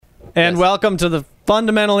And welcome to the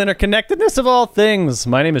fundamental interconnectedness of all things.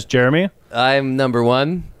 My name is Jeremy. I'm number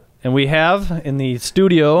one. And we have in the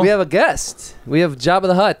studio... We have a guest. We have Jabba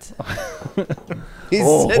the Hutt. He's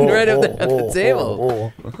sitting right up there at the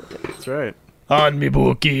table. That's right. On me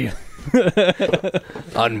Wookie.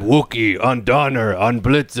 On Wookie, on Donner, on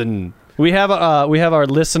Blitzen. We have our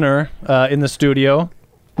listener in the studio.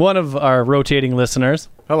 One of our rotating listeners.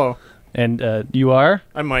 Hello. And you are?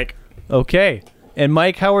 I'm Mike. Okay. And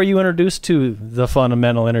Mike, how are you introduced to the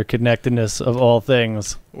fundamental interconnectedness of all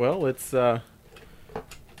things? Well, it's I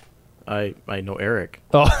know Eric.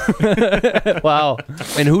 Oh, wow!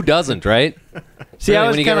 And who doesn't, right? See, really, I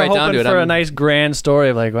was when you kind get of right down hoping to it, for a nice grand story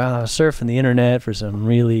of like, wow, I was surfing the internet for some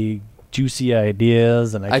really juicy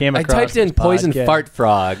ideas, and I came across typed in this poison podcast. fart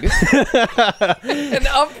frog. and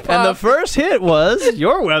up And the first hit was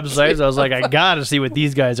your website. So I was like, I gotta see what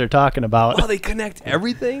these guys are talking about. Oh, they connect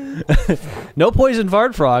everything? No poison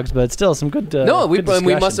fart frogs, but still some good. No, we good must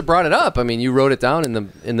discussion. have brought it up. I mean, you wrote it down in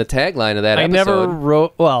the tagline of that I episode. never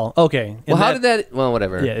wrote. Well, okay. Well, how did that? Well,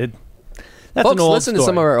 whatever. Yeah, that's Folks, an old listen to story.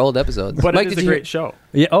 some of our old episodes. But Mike, it is did a you great show.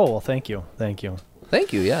 Yeah. Oh well, thank you. Thank you.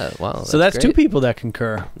 Yeah. Wow. So that's two great. people that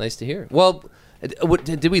concur. Nice to hear. Well,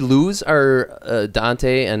 did we lose our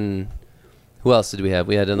Dante and who else did we have?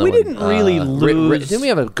 We had another We one. didn't really lose. Didn't we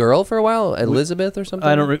have a girl for a while, Elizabeth or something?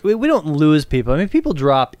 I don't. We don't lose people. I mean, people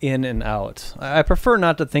drop in and out. I prefer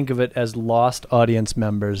not to think of it as lost audience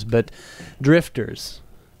members, but drifters.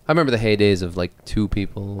 I remember the heydays of like two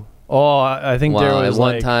people. Oh, I think there Wow, was at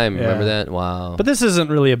one like, time. yeah. Remember that? Wow. But this isn't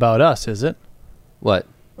really about us, is it? What?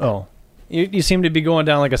 Oh, you seem to be going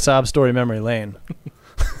down like a sob story memory lane.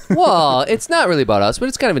 Well, it's not really about us, but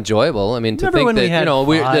it's kind of enjoyable. I mean, to Remember think when we that had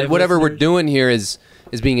that 5 whatever we're listeners? doing here is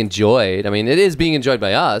being enjoyed. I mean, it is being enjoyed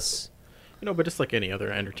by us. But just like any other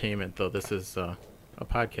entertainment, though, this is a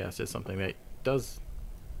podcast is something that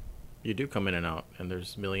you do come in and out, and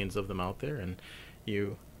there's millions of them out there, and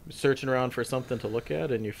you searching around for something to look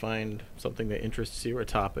at, and you find something that interests you, or a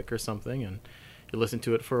topic or something, and you listen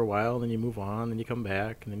to it for a while, then you move on, then you come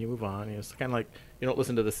back, and then you move on. It's kind of like you don't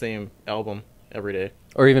listen to the same album every day.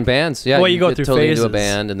 Or even bands. Yeah, Well, you go get through totally into a phases.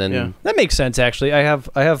 band, and then Yeah. That makes sense, actually. I have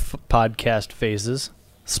podcast phases.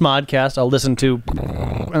 Smodcast, I'll listen to,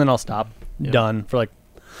 and then I'll stop. Yeah. Done for like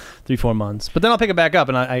 3-4 months, but then I'll pick it back up,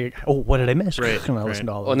 and I what did I miss? Right, And I'll right. listen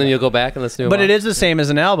to all of oh, it. and then you'll go back and listen to. But it is the same as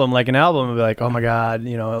an album. Like an album will be like, oh my god,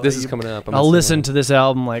 This is coming up. I'll listen to this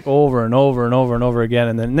album like over and over and over and over again,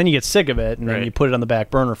 and then you get sick of it, and then Right. you put it on the back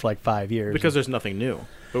burner for like 5 years. Because there's nothing new.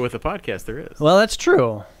 But with a podcast, there is. Well, that's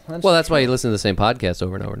true. Well, that's why you listen to the same podcast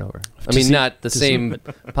over and over and over. I To mean, see- not the to same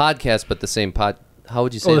podcast, but the same pod. How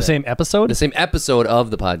would you say the that? same episode. The same episode of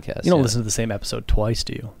the podcast. You don't yeah. listen to the same episode twice,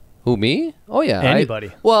 do you? Who, me? Oh, yeah.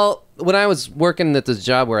 Anybody. Well, when I was working at this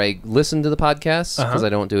job where I listened to the podcasts, because Uh-huh. I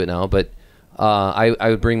don't do it now, but I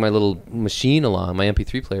would bring my little machine along, my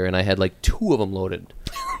MP3 player, and I had like 2 of them loaded.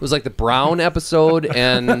 It was like the Brown episode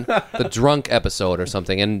and the Drunk episode or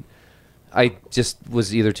something, and I just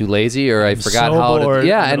was either too lazy or I forgot so how bored. to.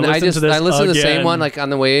 Yeah, I'm and gonna I listen to this listened to the same again. one like on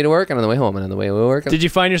the way to work and on the way home and on the way to work. Did you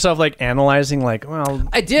find yourself like analyzing, like, well,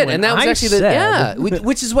 I did, when and that was I actually said-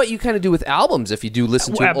 which is what you kind of do with albums if you do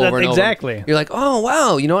listen to it Well, over and over. exactly. You're like, oh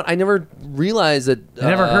wow, you know what? I never realized that. I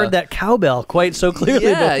never heard that cowbell quite so clearly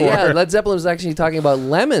Yeah, before. yeah. Led Zeppelin was actually talking about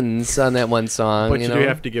lemons on that one song. But you know? do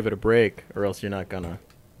have to give it a break, or else you're not going to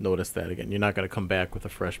notice that again. You're not going to come back with a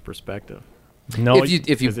fresh perspective. No, if you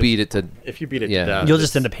because beat it to. If you beat it Yeah. to death, you'll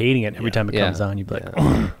just it's- end up hating it every yeah. time it Yeah. comes on. You'd be like,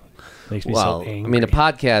 Yeah. makes me Well, so angry. I mean, a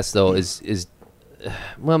podcast though is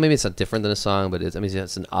well, maybe it's not different than a song, but it's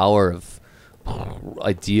an hour of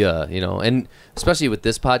idea, and especially with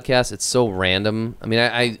this podcast, it's so random. I mean,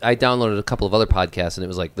 I downloaded a couple of other podcasts, and it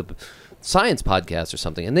was like the science podcast or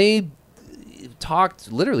something, and they talked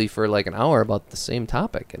literally for like an hour about the same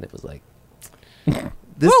topic, and it was like.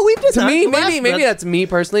 Well, we did to not me, last- maybe that's me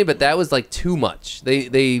personally, but that was like too much.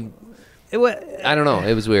 They I don't know.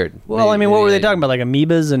 It was weird. Well, I mean, what were they talking about? Like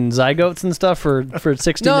amoebas and zygotes and stuff for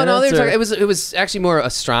 60 No, minutes? they were or- talking. It was actually more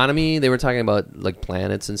astronomy. They were talking about like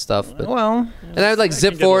planets and stuff. But, Well, and I would like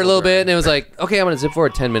zip can get a forward a little little bit, and it was like, okay, I'm gonna zip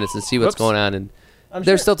forward 10 minutes and see what's Whoops. going on, and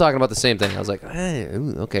they're still talking about the same thing. I was like,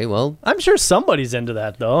 ooh, okay, well, I'm sure somebody's into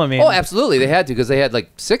that, though. I mean, oh, absolutely, they had to because they had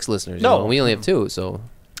like 6 listeners. No. And we only have 2, so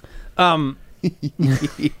um,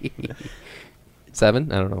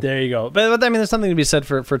 7. I don't know. there you go. But I mean, there's something to be said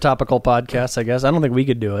for topical podcasts. I guess I don't think we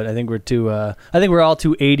could do it. I think we're too. I think we're all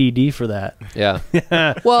too ADD for that. Yeah.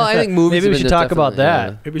 Well, I think movies. Maybe we have should been talk about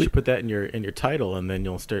definitely- Maybe you should put that in your title, and then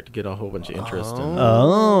you'll start to get a whole bunch of interest.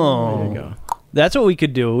 Oh. There you go. That's what we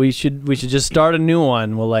could do. We should just start a new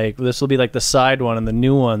one. We'll this will be like the side one, and the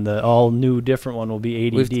new one, the all new different one, will be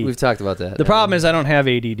ADD. We've talked about that. The problem is I don't have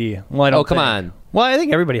ADD. Well, I don't. Oh, come think. on. Well, I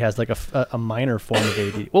think everybody has like a minor form of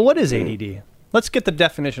ADD. Well, what is ADD? Let's get the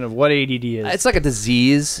definition of what ADD is. It's like a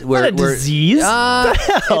disease. Not a disease? What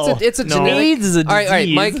the hell? It's a No. genetic. AIDS is a All right.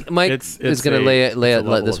 disease. Mike It's is going to lay a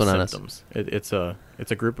level this of one on us. symptoms. It's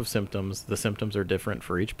a group of symptoms. The symptoms are different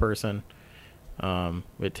for each person.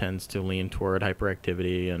 It tends to lean toward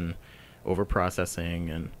hyperactivity and overprocessing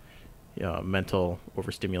and mental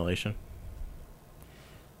overstimulation.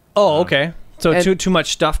 Oh, okay. So and- too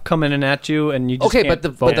much stuff coming in at you, and you just Okay, can't but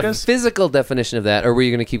the focus? physical definition of that, or were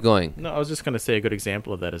you going to keep going? No, I was just going to say a good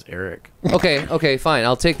example of that is Eric. Okay, fine.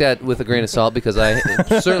 I'll take that with a grain of salt because I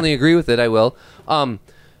certainly agree with it. I will. And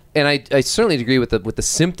I certainly agree with the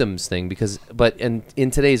symptoms thing but in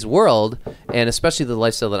today's world, and especially the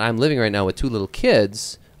lifestyle that I'm living right now with 2 little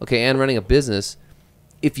kids, okay, and running a business,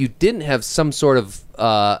 if you didn't have some sort of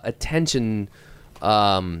attention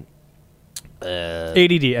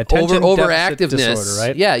ADD, attention deficit overactiveness, disorder,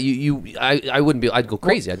 right? yeah, I wouldn't be. I'd go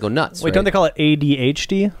crazy. I'd go nuts. Wait, right? don't they call it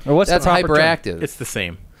ADHD? Or what's That's the proper term? hyperactive. It's the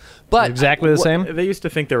same. but Exactly the same? They used to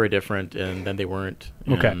think they were different, and then they weren't.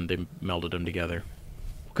 Okay. And they melded them together.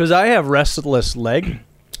 Because I have restless leg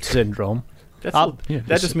syndrome. That's Yeah,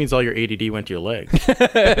 that just means all your ADD went to your leg.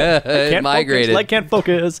 Can't migrated. Focus, leg can't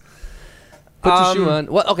focus. Put your shoe on.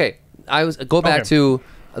 Well, okay. Go back Okay. to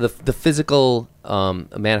the physical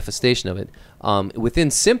manifestation of it.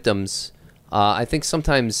 Within symptoms, I think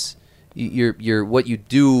sometimes your what you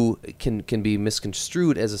do can be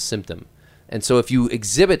misconstrued as a symptom. And so if you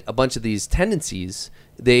exhibit a bunch of these tendencies,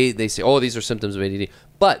 they say, oh, these are symptoms of ADD.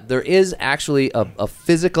 But there is actually a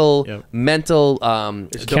physical, Yep. mental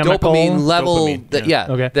chemical- dopamine level Dopamine, that yeah.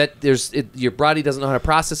 Okay. that your body doesn't know how to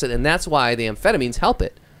process it, and that's why the amphetamines help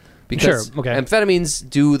it. Because Sure, okay. amphetamines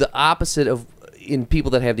do the opposite of in people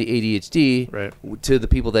that have the ADHD Right. to the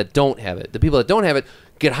people that don't have it. The people that don't have it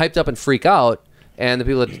get hyped up and freak out, and the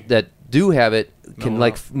people that do have it can Mellow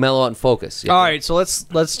out. mellow out and focus. Yeah. All right, so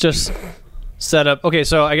let's just set up. Okay,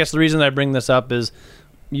 so I guess the reason I bring this up is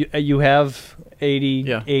you have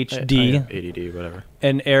Yeah. ADHD, I have ADD, whatever.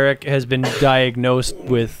 and Eric has been diagnosed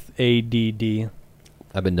with ADD.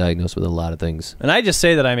 I've been diagnosed with a lot of things. And I just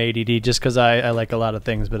say that I'm ADD just because I like a lot of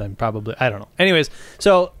things, but I'm probably, I don't know. Anyways,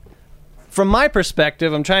 so from my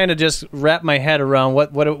perspective, I'm trying to just wrap my head around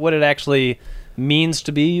what it actually means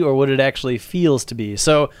to be or what it actually feels to be.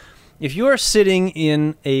 So if you're sitting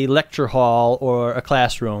in a lecture hall or a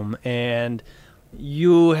classroom and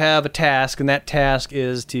you have a task, and that task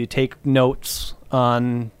is to take notes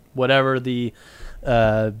on whatever the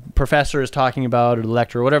professor is talking about or the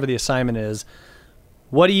lecturer, or whatever the assignment is,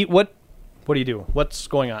 what do you do? What's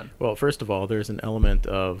going on? Well, first of all, there's an element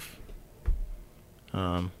of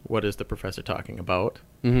what is the professor talking about?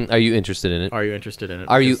 Are you interested in it? Are you interested in it?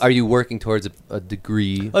 Are Because- you working towards a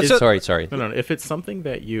degree? Let's just- Sorry. No. If it's something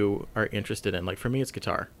that you are interested in, like for me, it's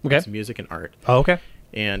guitar. Okay. It's music and art. Oh, okay.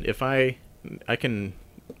 And if I can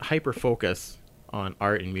hyper focus on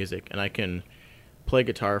art and music, and I can play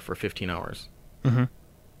guitar for 15 hours Mm-hmm.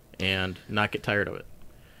 and not get tired of it.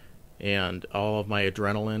 And all of my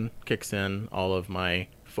adrenaline kicks in, all of my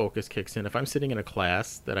focus kicks in. If I'm sitting in a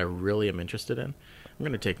class that I really am interested in, I'm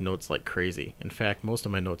going to take notes like crazy. In fact, most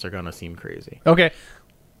of my notes are going to seem crazy. Okay.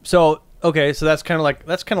 So that's kind of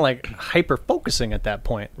like hyper focusing at that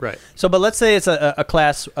point. Right. So, but let's say it's a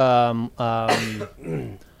class. I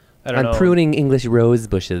don't know. pruning English rose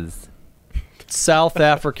bushes. South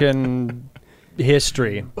African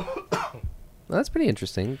history, Well, that's pretty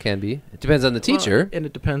interesting. Can be. It depends on the teacher. Well, and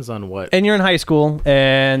it depends on what. and you're in high school,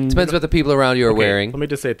 and Depends what the people around you are Okay, wearing. Let me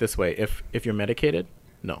just say it this way: if you're medicated,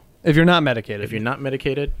 no. if you're not medicated, If you're not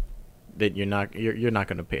medicated, then you're not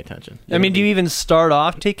going to pay attention. I mean, do you even start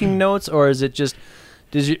off taking notes, or is it just?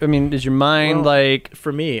 Does your mind Well, like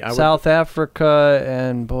For me, I would, South Africa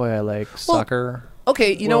and boy, I like soccer.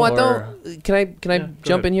 Okay, you know what Or- though? Can I Yeah, go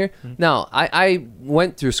jump ahead. in here? Now, I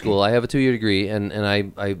went through school. I have a 2-year degree, and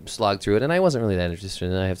I slogged through it, and I wasn't really that interested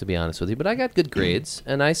in it, I have to be honest with you. But I got good grades,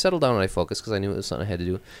 and I settled down and I focused because I knew it was something I had to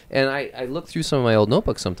do. And I looked through some of my old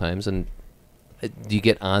notebooks sometimes, and do you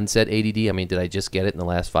get onset ADD? I mean, did I just get it in the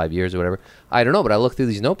last 5 years or whatever? I don't know, but I looked through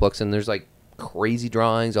these notebooks, and there's like crazy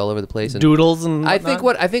drawings all over the place. And Doodles and I think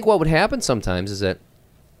what would happen sometimes is that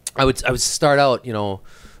I would start out,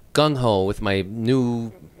 gung ho with my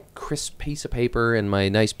new crisp piece of paper and my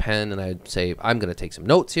nice pen, and I'd say I'm going to take some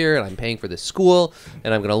notes here, and I'm paying for this school,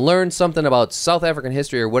 and I'm going to learn something about South African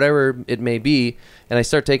history or whatever it may be, and I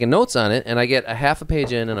start taking notes on it, and I get a half a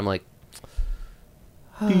page in, and I'm like,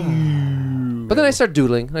 But then I start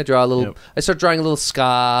doodling. And I draw a little. Yep. I start drawing a little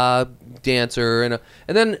ska dancer, and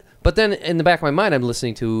then in the back of my mind, I'm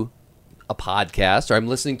listening to a podcast, or I'm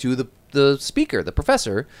listening to the speaker, the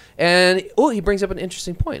professor, and he brings up an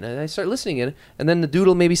interesting point, and I start listening in, and then the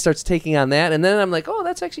doodle maybe starts taking on that, and then I'm like, oh,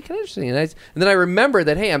 that's actually kind of interesting, and then I remember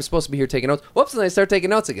that, hey, I'm supposed to be here taking notes. Whoops, and I start taking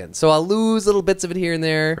notes again. So I'll lose little bits of it here and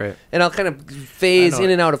there, Right. and I'll kind of phase in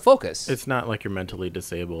and out of focus. It's not like you're mentally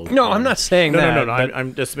disabled. No, I'm not saying no, that. No. but-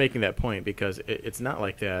 I'm just making that point because it's not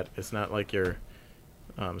like that. It's not like you're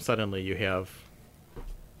suddenly you have,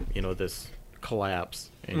 this collapse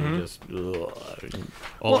and you just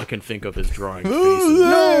all I can think of is drawing faces.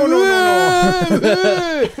 No.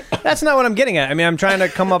 That's not what I'm getting at. I mean, I'm trying to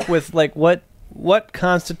come up with like what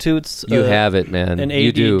constitutes You have it, man. an You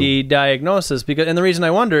ADD do. diagnosis, and the reason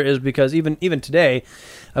I wonder is because even today,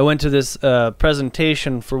 I went to this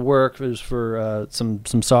presentation for work. It was for some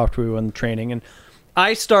software and training, and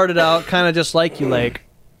I started out kind of just like you, like,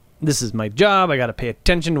 this is my job. I got to pay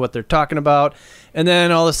attention to what they're talking about. And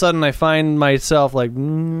then all of a sudden I find myself like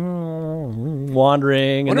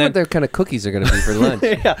wandering. I wonder what their kind of cookies are going to be for lunch.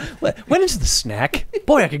 Yeah. When is the snack?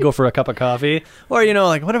 Boy, I could go for a cup of coffee. Or,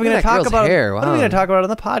 like, what are we Look going at to that talk girl's about? hair. What are we Wow. going to talk about on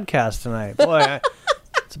the podcast tonight? Boy,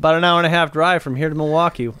 it's about an hour and a half drive from here to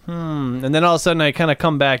Milwaukee. And then all of a sudden I kind of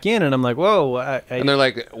come back in and I'm like, whoa. And they're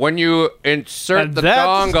like, when you insert And the that's-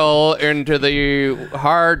 dongle into the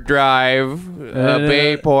hard drive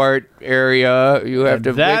Bayport area, you have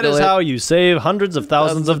to that wiggle is it. how you save hundreds of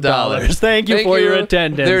thousands of dollars. Thank you for your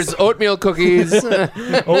attendance. There's oatmeal cookies.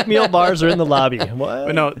 oatmeal bars are in the lobby. What?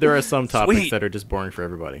 But no, there are some topics Sweet. that are just boring for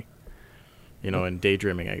everybody. And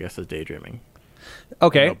daydreaming, I guess, is daydreaming.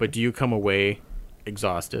 Okay. But do you come away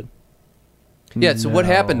exhausted? Yeah. So what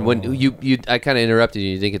happened when you? I kind of interrupted you.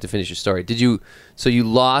 You didn't get to finish your story. Did you? So you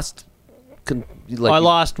lost. I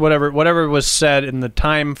lost whatever was said in the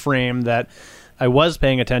time frame that I was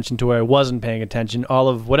paying attention to, where I wasn't paying attention. All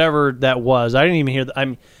of whatever that was, I didn't even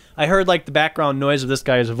hear. I heard like the background noise of this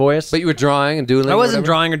guy's voice. But you were drawing and doodling. I or wasn't whatever?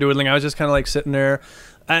 drawing or doodling. I was just kind of like sitting there,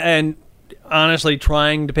 and honestly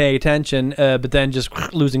trying to pay attention, but then just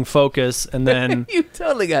losing focus, and then You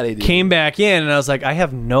totally got it. came back in, and I was like, I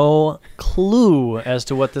have no clue as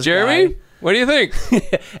to what this Jeremy, guy. what do you think?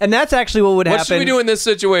 And that's actually what would What happen. should we do in this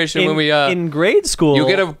situation when we in grade school? you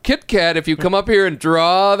get a Kit Kat if you come up here and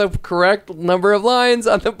draw the correct number of lines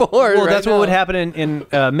on the board? Well, right that's what now. would happen in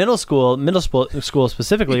middle school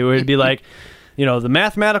specifically, where it'd be like, the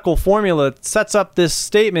mathematical formula that sets up this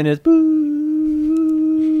statement is boo.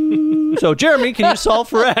 So, Jeremy, can you solve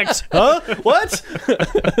for X? Huh? What?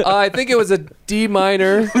 I think it was a D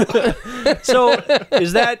minor. So,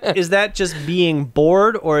 is that just being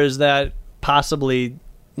bored, or is that possibly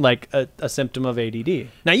like a symptom of ADD?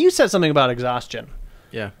 Now, you said something about exhaustion.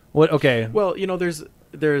 Yeah. What? Okay. Well,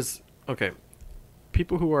 there's okay.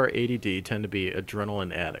 People who are ADD tend to be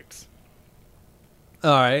adrenaline addicts.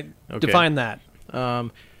 All right. Okay. Define that.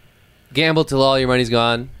 Gamble till all your money's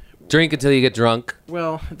gone. Drink until you get drunk.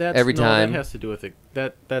 Well, that's Every time. that has to do with it.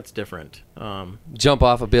 That's different. Jump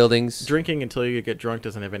off of buildings. Drinking until you get drunk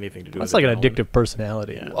doesn't have anything to do That's with like an adrenaline. addictive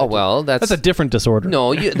personality. Yeah. Oh well, That's a different disorder.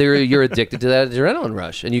 No, you're addicted to that adrenaline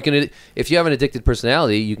rush, and you can. If you have an addicted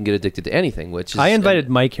personality, you can get addicted to anything. Which is, I invited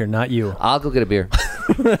Mike here, not you. I'll go get a beer.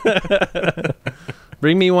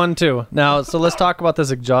 Bring me one too. Now, so let's talk about this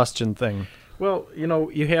exhaustion thing. Well,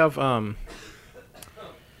 you have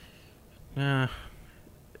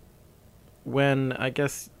when I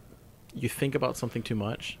guess you think about something too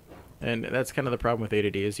much, and that's kind of the problem with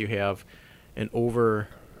ADD is you have an over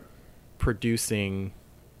producing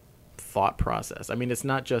thought process. I mean, it's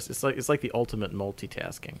not just it's like the ultimate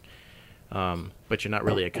multitasking, but you're not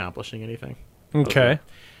really accomplishing anything. Okay.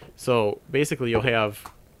 So basically, you'll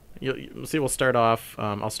see. We'll start off.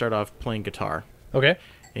 I'll start off playing guitar. Okay.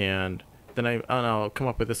 And then I'll come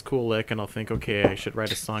up with this cool lick, and I'll think, okay, I should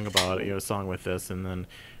write a song about it, a song with this, and then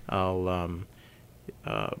I'll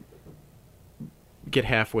get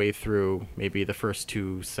halfway through maybe the first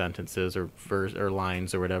two sentences or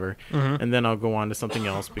lines or whatever, and then I'll go on to something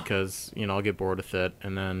else because I'll get bored with it,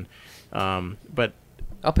 and then but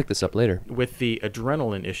I'll pick this up later. with the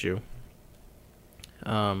adrenaline issue,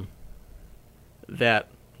 that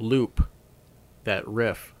loop, that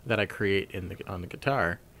riff that I create on the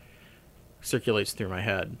guitar circulates through my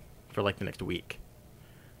head for like the next week.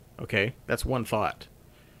 Okay? That's one thought.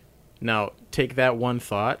 Now, take that one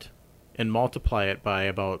thought and multiply it by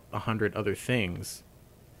about 100 other things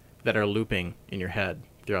that are looping in your head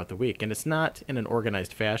throughout the week. And it's not in an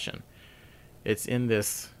organized fashion. It's in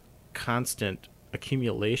this constant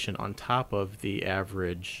accumulation on top of the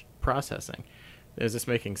average processing. Is this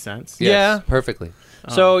making sense? Yes, Yeah. perfectly.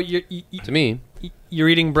 So To me, you're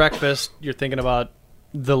eating breakfast. You're thinking about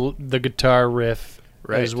the guitar riff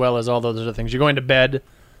Right. as well as all those other things. You're going to bed.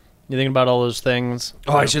 You're thinking about all those things.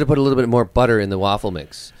 oh, I should have put a little bit more butter in the waffle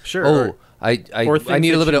mix. Sure. Oh, I or I things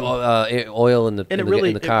need a little bit that of oil in the And in it the, really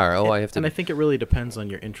in the car. it, I have to. And I think it really depends on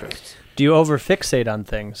your interests. Do you over fixate on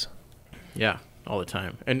things? Yeah, all the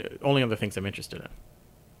time, and only on the things I'm interested in.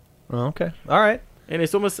 Oh, okay. All right. And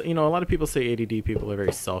it's almost, a lot of people say ADD people are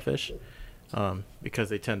very selfish, because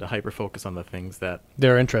they tend to hyper focus on the things that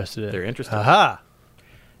They're interested in. they're interested in. Aha.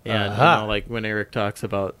 And Aha. like when Eric talks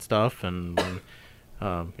about stuff, and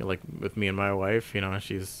when, like with me and my wife,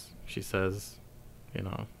 she says,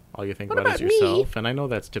 all you think about is yourself, and I know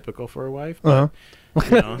that's typical for a wife. But, Uh-huh.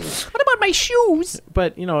 What about my shoes?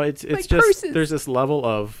 but it's My just purses. there's this level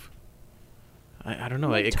of I don't know.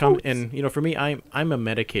 My It comes, totes. and for me, I'm a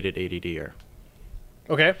medicated ADDer.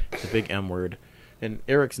 Okay. It's a big M word, and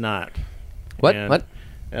Eric's not. What? And, What?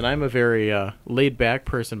 And I'm a very laid back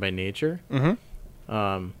person by nature.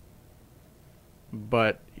 Mm-hmm.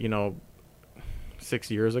 But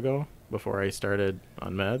 6 years ago, before I started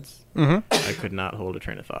on meds, Mm-hmm. I could not hold a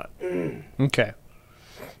train of thought. Okay.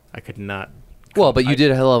 I could not. Well, but you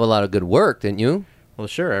did a hell of a lot of good work, didn't you? Well,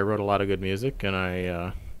 sure. I wrote a lot of good music, and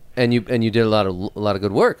And you did a lot of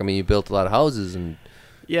good work. I mean, you built a lot of houses, and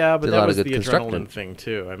yeah, but Did a that lot was of the good constructing. adrenaline thing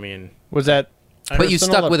too. I mean, Was that? but you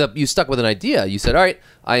personal stuck with an idea. You said, "All right,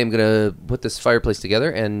 I am gonna put this fireplace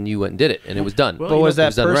together," and you went and did it, and it was done. Well, But was It that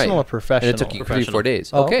was done personal right. or professional? And it took you 3 or 4 Professional. days.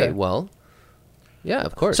 Oh, okay, okay. well, yeah,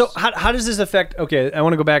 of course. So how does this affect? Okay, I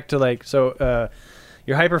want to go back to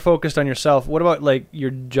you're hyper focused on yourself. What about like your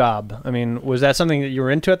job? I mean, was that something that you were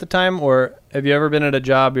into at the time, or have you ever been at a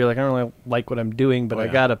job you're like, I don't really like what I'm doing, but Oh, I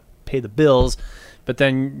yeah. gotta pay the bills? But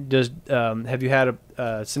then just have you had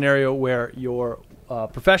a scenario where your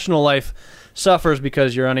professional life suffers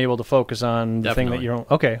because you're unable to focus on the thing that Definitely. you're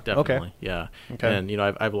okay? definitely, Okay. yeah. Okay. And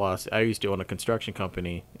I've lost. I used to own a construction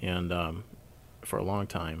company, and for a long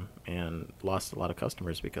time, and lost a lot of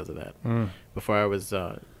customers because of that. Before I was.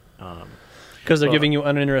 Because they're Well- giving you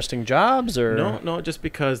uninteresting jobs, or No, just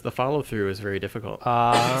because the follow through is very difficult.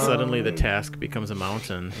 Suddenly, the task becomes a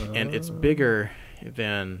mountain, and it's bigger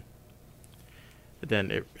than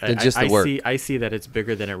it. Than just the work. I see that it's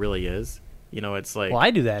bigger than it really is. It's like, Well,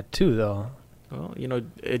 I do that too, though. well,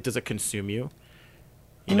 does it consume you?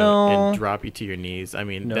 No. And drop you to your knees. I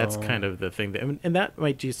mean, that's No. kind of the thing and that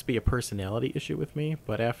might just be a personality issue with me.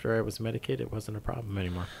 But after I was medicated, it wasn't a problem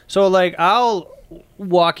anymore. So, like, I'll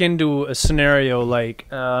walk into a scenario like,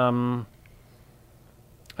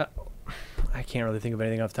 I can't really think of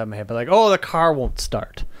anything off the top of my head, but like, oh, the car won't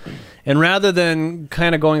start. And rather than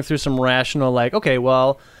kind of going through some rational, like, okay,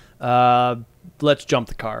 well, let's jump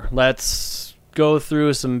the car. Let's go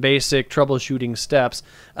through some basic troubleshooting steps.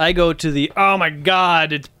 I go to the, oh my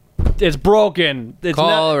God, it's broken. It's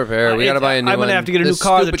Call repair. We gotta it's- buy a new I'm gonna one. have to get a new This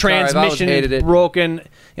car. The stupid car, I've always transmission hated is it. broken.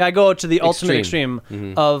 Yeah, I go to the ultimate Extreme.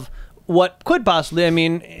 extreme of what could possibly. I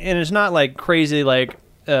mean, and it's not like crazy, like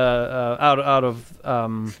out of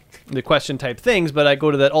the question type things, but I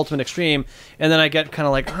go to that ultimate extreme, and then I get kind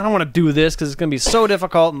of like, I don't want to do this because it's going to be so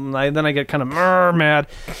difficult, and then I get kind of mad,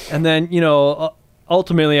 and then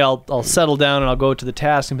ultimately I'll settle down and I'll go to the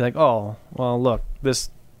task and be like, oh, well, look, this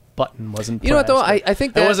button wasn't. You know what, though? pressed, or I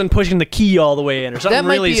think I that wasn't pushing the key all the way in, or something that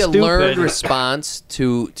might really be a stupid. learned response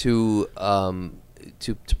to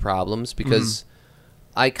problems, because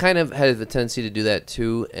I kind of had the tendency to do that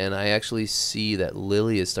too, and I actually see that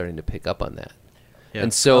Lily is starting to pick up on that. Yeah.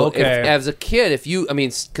 And so, Okay. as a kid,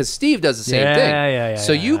 because Steve does the same Yeah, thing. yeah,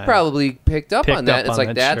 So you yeah. probably picked up Picked on that. up It's on like,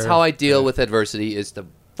 it, that's sure. how I deal with adversity, is to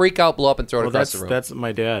freak out, blow up, and throw it Well, across the room. that's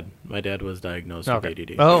my dad. My dad was diagnosed with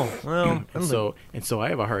ADD. Oh, well, and so I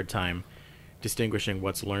have a hard time distinguishing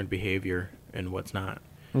what's learned behavior and what's not.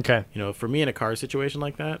 okay. For me in a car situation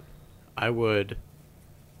like that, I would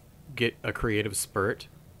get a creative spurt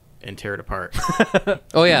and tear it apart.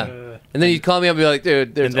 Oh, yeah. And then you'd call me up and be like,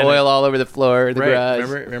 dude, there's And then oil all over the floor of the right? garage.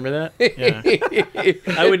 Remember that? Yeah.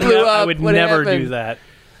 I would, blew I up. would What never happened? do that.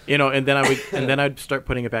 And then I'd start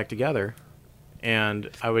putting it back together, and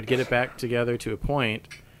I would get it back together to a point,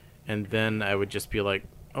 and then I would just be like,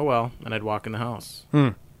 oh well, and I'd walk in the house,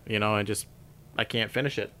 and just I can't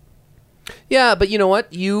finish it. Yeah, but you know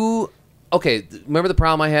what? Remember the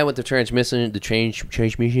problem I had with the transmissions, in the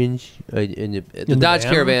the Dodge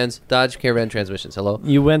van? Dodge Caravan transmissions. Hello?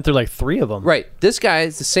 You went through like 3 of them. Right. This guy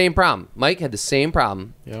is the same problem. Mike had the same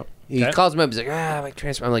problem. Yep. He Okay. calls me up. He's like, my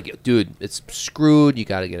transfer. I'm like, dude, it's screwed. You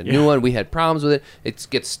got to get a new Yeah. one. We had problems with it. It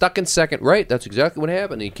gets stuck in second. Right. That's exactly what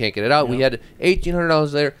happened. You can't get it out. We had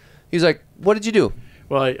 $1,800 later. He's like, what did you do?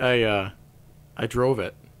 Well, I I drove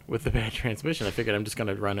it with the bad transmission. I figured I'm just going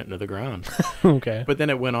to run it into the ground. Okay. But then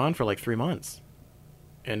it went on for like 3 months.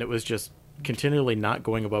 And it was just continually not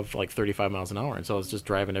going above like 35 miles an hour. And so I was just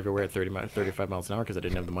driving everywhere at 35 miles an hour because I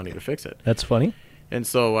didn't have the money to fix it. That's funny. And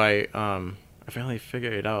so I finally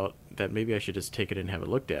figured out that maybe I should just take it in and have it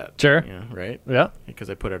looked at. Sure. Yeah, right? Yeah. Because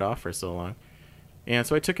I put it off for so long. And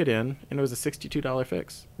so I took it in, and it was a $62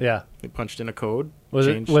 fix. Yeah. We punched in a code. Was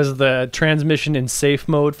the transmission in safe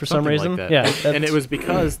mode for some something reason? like that. Yeah. And it was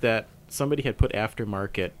because that somebody had put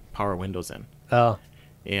aftermarket power windows in. Oh.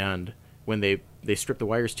 And when they stripped the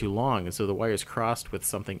wires too long, and so the wires crossed with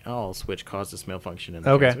something else, which caused this malfunction in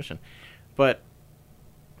the transmission. But,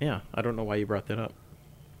 yeah, I don't know why you brought that up.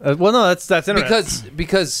 Well, no, that's interesting.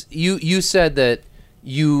 Because you said that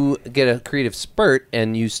you get a creative spurt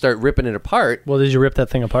and you start ripping it apart. Well, did you rip that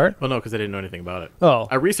thing apart? Well, no, because I didn't know anything about it. Oh.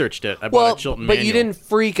 I researched it. I bought Well, a Chilton but manual. you didn't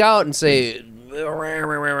freak out and say. No,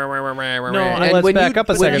 let's back up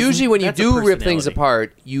a second. Usually, when you That's a do rip things personality.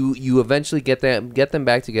 apart, you eventually get them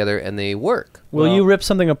back together and they work. Will you rip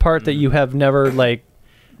something apart that you have never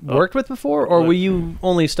worked with before, or Well, will you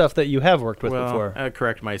only stuff that you have worked with well, before? I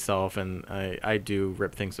correct myself, and I do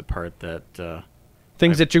rip things apart that...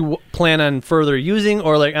 Things that you plan on further using,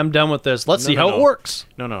 or I'm done with this. Let's see how it works.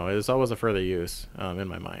 No, it's always a further use in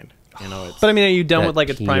my mind. You know, it's... But I mean, are you done That with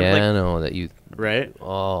its prime? piano that you. Right?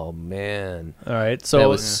 Oh man, All right, so that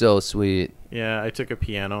was so sweet. Yeah, I took a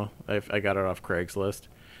piano. I got it off Craigslist,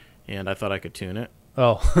 and I thought I could tune it.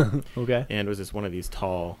 oh, okay. And it was just one of these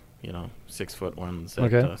tall, 6-foot ones that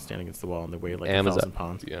Okay. Stand against the wall, and they weighed like Amazon 1,000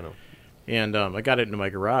 pounds. piano. And I got it into my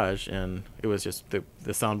garage, and it was just the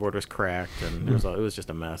soundboard was cracked, and it was just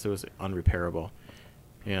a mess. It was unrepairable,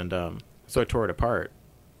 and so I tore it apart.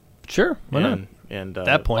 Sure, why not? And At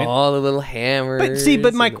that point. All the little hammers. But see,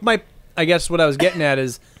 my I guess what I was getting at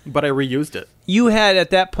is but I reused it. you had at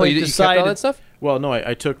that Oh, point you kept decided. all that stuff? Well, no,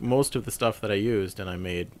 I took most of the stuff that I used, and I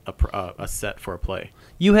made a set for a play.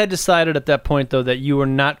 You had decided at that point though that you were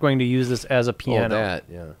not going to use this as a piano, Oh, that,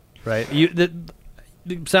 yeah. right? The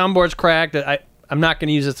soundboard's cracked. I'm not going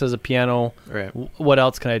to use this as a piano. Right. What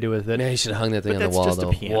else can I do with it? Man, you should have hung that thing But on the that's wall, just a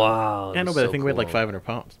though. piano. Wow. Yeah, no, it but was I think so we had like cool. 500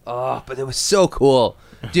 pounds. Oh, but it was so cool.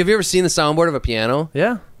 Have you ever seen the soundboard of a piano?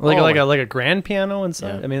 Yeah, Oh like a grand piano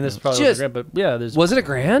inside. Yeah. I mean, this is probably Just- wasn't grand, but yeah, there's. Was it a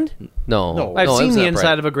grand? No. No. I've it seen was the not inside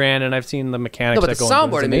bright. of a grand, and I've seen the mechanics. No, but that the go into it.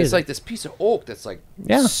 soundboard, I mean, it's amazing. like this piece of oak that's like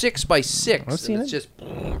Yeah. 6 by 6. I've seen it's it.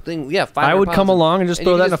 just thing. Yeah, 500 I would come pounds. along and just And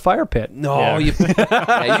throw you that can in a fire pit. No,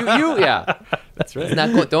 Yeah. yeah. That's right.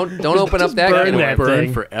 Not go, don't open up that burn can of that worms. Burn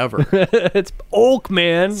thing. forever. It's oak,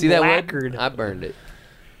 man. See that lacquered. wood? I burned it.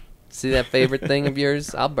 See that favorite thing of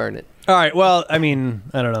yours? I'll burn it. All right. Well, I mean,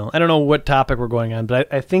 I don't know. I don't know what topic we're going on,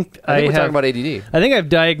 but I think I think we're have, talking about ADD. I think I've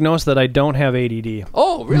diagnosed that I don't have ADD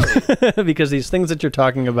Oh, really? because these things that you're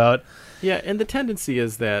talking about. Yeah, and the tendency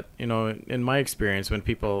is that, in my experience, when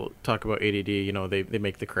people talk about ADD, they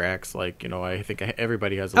make the cracks. Like, I think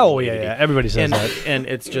everybody has a Oh little yeah, ADD. yeah. Everybody says And, that. and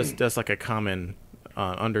it's just, that's like a common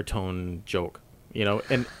undertone joke,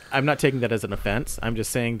 and I'm not taking that as an offense. I'm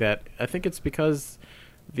just saying that I think it's because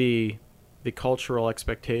the cultural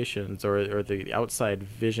expectations or the outside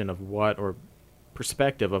vision of what, or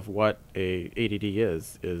perspective of what a ADD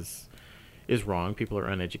is wrong. People are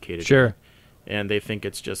uneducated. Sure. And they think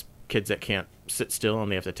it's just kids that can't sit still and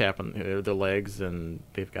they have to tap on their legs and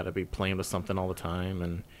they've got to be playing with something all the time.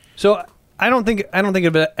 And So I don't think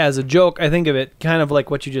of it as a joke. I think of it kind of like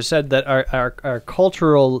what you just said, that our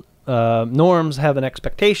cultural norms have an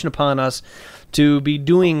expectation upon us to be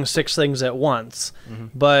doing 6 things at once,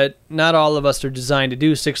 but not all of us are designed to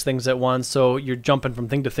do 6 things at once. So you're jumping from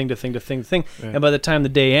thing to thing to thing to thing to thing, Right. and by the time the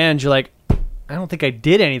day ends, you're like, I don't think I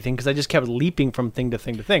did anything because I just kept leaping from thing to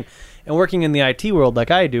thing to thing. And working in the IT world like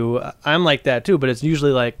I do, I'm like that too. But it's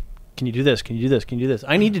usually like, can you do this? Can you do this? Can you do this?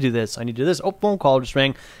 I need to do this. I need to do this. Oh, phone call just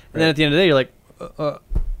rang. And then at the end of the day, you're like, boy,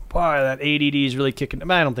 that ADD is really kicking.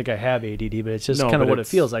 I don't think I have ADD, but it's just No, kind of but what it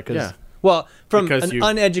it's- feels like. yeah. Well, from Because an you-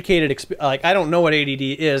 uneducated, I don't know what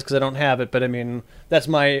ADD is because I don't have it. But I mean, that's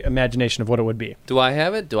my imagination of what it would be. Do I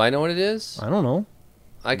have it? Do I know what it is? I don't know.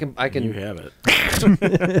 I can. you have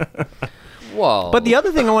it. Well, But the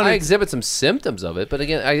other thing I wanted- I exhibit some symptoms of it. But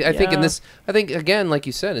again, I think in Yeah. this, I think again, like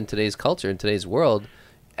you said, in today's culture, in today's world,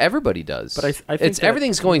 everybody does. But I think it's that-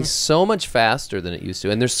 everything's going so much faster than it used to,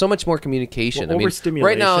 and there's so much more communication. Well, I mean,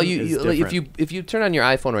 right now, overstimulation is if you turn on your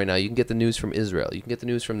iPhone right now, you can get the news from Israel, you can get the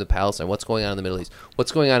news from the Palestine, what's going on in the Middle East,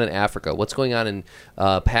 what's going on in Africa, what's going on in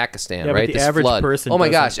Pakistan, Yeah, but right? the This average flood. person Oh my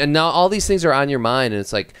doesn't- gosh! And now all these things are on your mind, and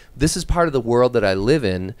it's like this is part of the world that I live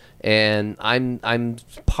in, and I'm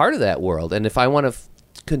part of that world, and if I want to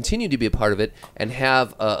continue to be a part of it and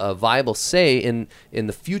have a viable say in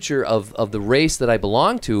the future of the race that I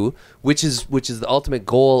belong to, which is the ultimate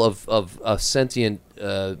goal of a sentient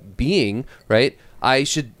being, right?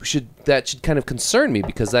 That should kind of concern me,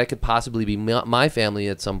 because that could possibly be my family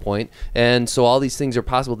at some point. And so all these things are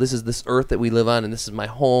possible. This is this earth that we live on, and this is my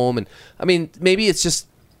home. And I mean, maybe it's just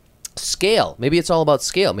scale. Maybe it's all about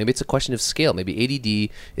scale. Maybe it's a question of scale. Maybe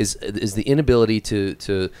ADD is the inability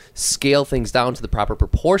to scale things down to the proper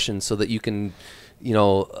proportions so that you can,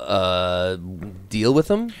 deal with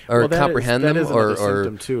them or comprehend them, or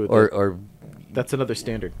symptom too, or that's another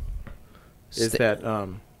standard. Is that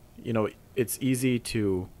it's easy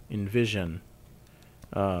to envision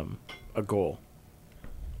a goal,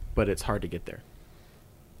 but it's hard to get there.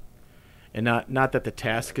 And not that the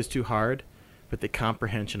task is too hard, but the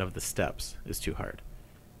comprehension of the steps is too hard.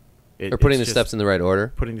 Or putting the steps in the right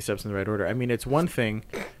order. Putting the steps in the right order. I mean, it's one thing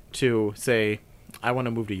to say, I want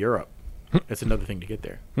to move to Europe. It's another thing to get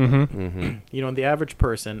there. In the average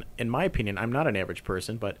person, in my opinion, I'm not an average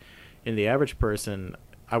person, but in the average person,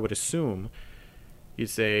 I would assume you'd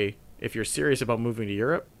say, if you're serious about moving to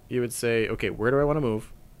Europe, you would say, okay, where do I want to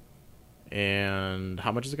move? And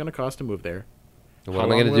how much is it going to cost to move there? What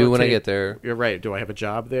am I going to do when I get there? You're right. Do I have a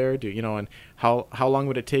job there? And how long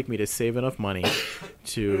would it take me to save enough money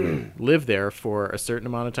to live there for a certain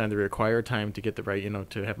amount of time, the required time to get the right,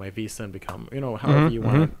 to have my visa and become, however you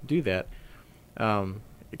want to do that.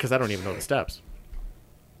 Because I don't even know the steps.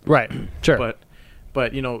 Right. Sure.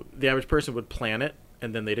 But the average person would plan it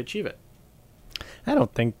and then they'd achieve it. I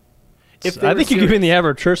don't think. I think you're giving the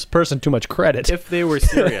average person too much credit. If they were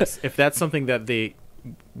serious, if that's something that they,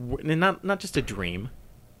 not just a dream.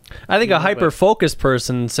 I think a hyper-focused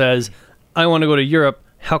person says, I want to go to Europe.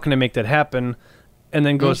 How can I make that happen? And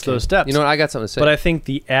then goes to those steps. You know what? I got something to say. But I think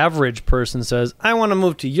the average person says, I want to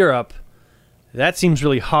move to Europe. That seems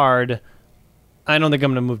really hard. I don't think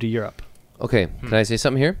I'm going to move to Europe. Okay. Can I say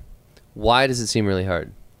something here? Why does it seem really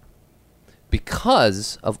hard?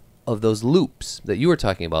 Because of those loops that you were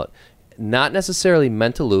talking about. Not necessarily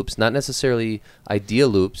mental loops, not necessarily idea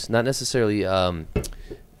loops, not necessarily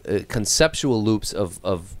conceptual loops of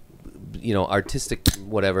artistic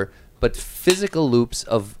whatever, but physical loops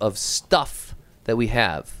of stuff that we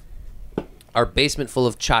have. Our basement full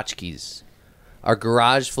of tchotchkes, our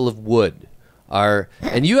garage full of wood,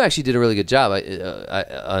 and you actually did a really good job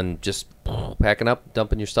on just packing up,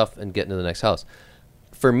 dumping your stuff, and getting to the next house.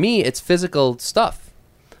 For me, it's physical stuff.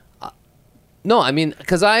 No, I mean,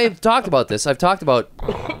 because I've talked about this. I've talked about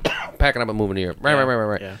packing up and moving to Europe.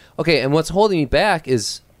 Right. Yeah. Okay, and what's holding me back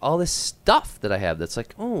is all this stuff that I have that's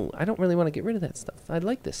like, oh, I don't really want to get rid of that stuff. I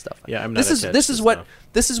like this stuff. Yeah, I'm not this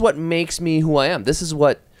is what makes me who I am. This is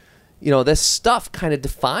what, this stuff kind of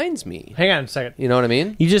defines me. Hang on a second. You know what I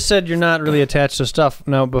mean? You just said you're not really attached to stuff.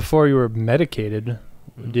 Now, before you were medicated,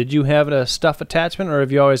 did you have a stuff attachment, or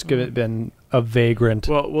have you always been a vagrant?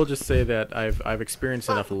 Well, we'll just say that I've experienced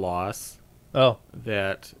enough loss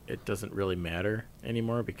that it doesn't really matter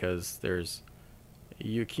anymore, because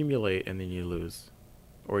you accumulate and then you lose,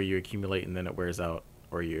 or you accumulate and then it wears out,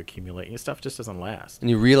 or you accumulate and stuff just doesn't last. And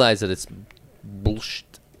you realize that it's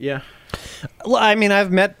bullshit. Yeah. Well, I mean,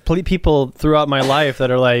 I've met people throughout my life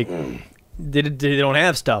that are like, they don't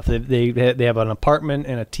have stuff. They have an apartment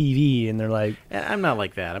and a TV, and they're like, I'm not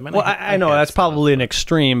like that. I know that's probably an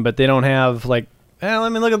extreme, but they don't have like.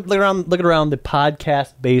 Let me look around the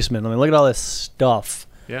podcast basement. Look at all this stuff.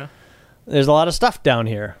 Yeah. There's a lot of stuff down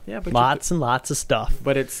here. Yeah, but lots and lots of stuff.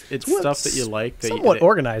 But it's stuff that you like. Somewhat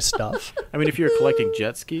organized stuff. I mean, if you're collecting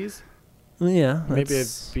jet skis, yeah, maybe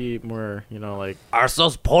it'd be more, like. Are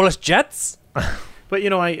those Polish jets? But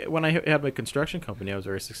when I had my construction company, I was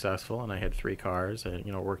very successful, and I had 3 cars, a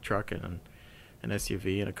work truck and an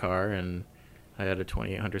SUV and a car, and I had a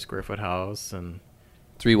 2,800 square foot house and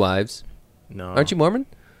 3 wives. No. Aren't you Mormon?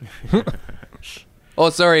 Oh,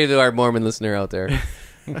 sorry to our Mormon listener out there.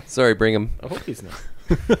 Sorry, bring him. I hope he's not.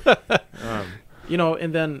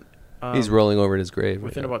 And then he's rolling over in his grave.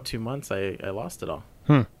 Within about 2 months, I lost it all.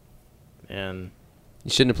 And you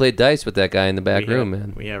shouldn't have played dice with that guy in the back room,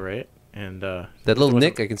 man. Yeah, right. And that little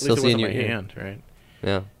nick I can still see in your hand, right?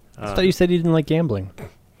 Yeah. I thought you said you didn't like gambling.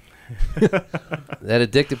 That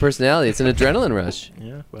addictive personality. It's an adrenaline rush.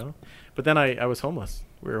 Yeah, well. But then I was homeless.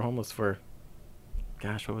 We were homeless for,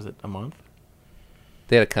 gosh, what was it, a month?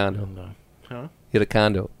 They had a condo. And, huh? You had a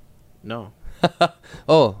condo. No.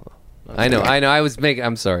 Oh, I know.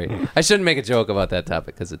 I'm sorry. I shouldn't make a joke about that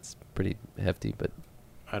topic because it's pretty hefty, but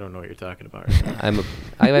I don't know what you're talking about right now.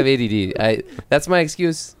 I have ADD. That's my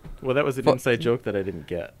excuse. Well, that was an inside joke that I didn't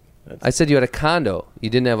get. I said you had a condo. You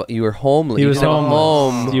didn't have. You were homely. He was you didn't have a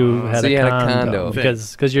homeless. home. You had So a you had a condo condo.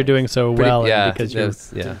 because you're doing so well, yeah, and because that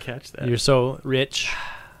was- yeah. Didn't catch that. you're so rich.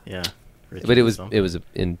 Yeah. Rich But it and was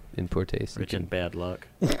some- in poor taste. rich and bad luck.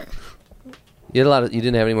 You had a lot of. You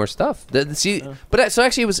didn't have any more stuff. See, so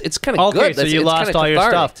actually, it's kind of Okay, good. so you it's lost kinda all your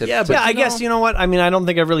cathartic stuff. to- Yeah, to- but Yeah, I you guess know- you know what I mean. I don't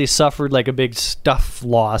think I've really suffered like a big stuff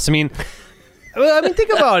loss. I mean,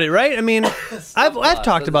 think about it, right? I mean, I've loss.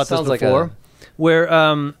 talked about this Sounds like before, where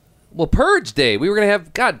well, Purge Day. We were gonna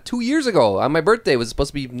have 2 years ago on my birthday was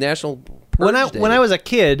supposed to be National Purge Day. when I was a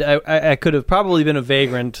kid, I could have probably been a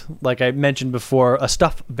vagrant, like I mentioned before, a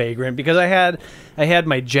stuff vagrant, because I had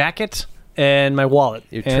my jacket and my wallet,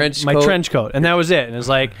 Your and trench my coat. trench coat, and that was it. And it's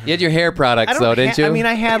like You had your hair products I though, don't didn't you? I mean,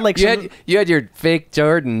 I had like some, you had your fake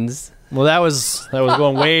Jordans. well, that was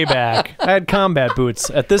going way back. I had combat boots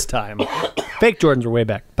at this time. Fake Jordans were way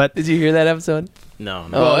back, but Did you hear that episode? No.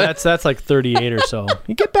 well, that's like 38 or so.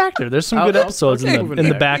 You get back there. There's some good I'll episodes keep in moving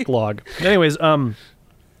the back. backlog. Anyways,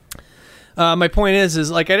 my point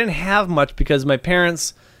is like I didn't have much because my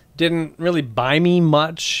parents didn't really buy me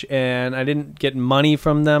much, and I didn't get money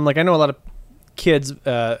from them. Like I know a lot of kids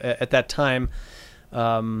at that time.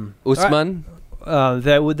 Usman.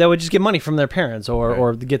 That would just get money from their parents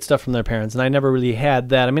or get stuff from their parents, and I never really had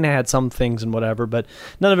that. I mean, I had some things and whatever, but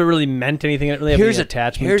none of it really meant anything. I didn't really have any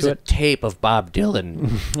attachment here's to a it. tape of Bob Dylan. I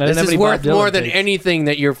didn't This have is any worth Bob Dylan more than tapes. anything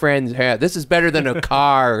that your friends have. This is better than a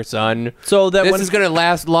car, son. So that This when is going to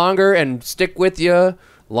last longer and stick with you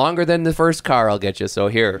longer than the first car I'll get you. So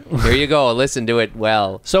here you go. Listen to it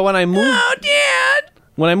well. so when I moved Oh, Dad!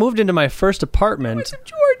 when I moved into my first apartment,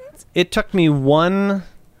 Jordans. it took me one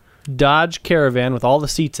Dodge Caravan with all the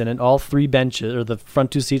seats in it, all three benches, or the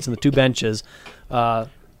front two seats and the two benches, and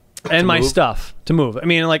my move? stuff to move. I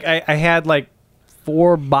mean, like I had like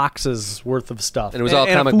 4 boxes worth of stuff, And it was all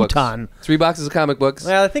and comic a books. futon. 3 boxes of comic books.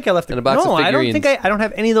 Well, I think I left And a box no, of I don't think figurines. I don't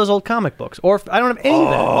have any of those old comic books, or I don't have any of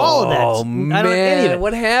that. All of that. Oh I man, don't have any of it.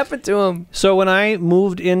 what happened to him? So when I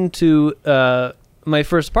moved into my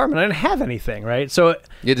first apartment, I didn't have anything, right? So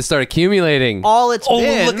You had to start accumulating. all it's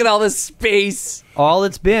been, look at all this space. all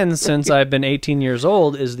it's been since I've been 18 years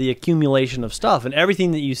old is the accumulation of stuff, and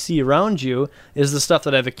everything that you see around you is the stuff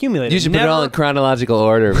that I've accumulated. You should put it all in chronological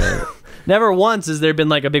order, man. Never once has there been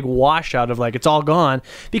like a big washout of like it's all gone,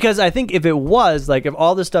 because I think if it was like if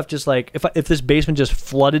all this stuff just like if this basement just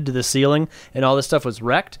flooded to the ceiling and all this stuff was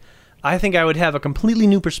wrecked, I think I would have a completely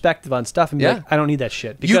new perspective on stuff and be Yeah. like, I don't need that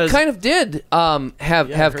shit. You Because kind of did have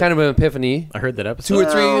heard kind of an epiphany I heard that 2 episode.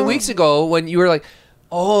 or 3 weeks ago when you were like,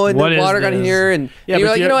 "Oh, and What the is water got in this? here," and Yeah, you were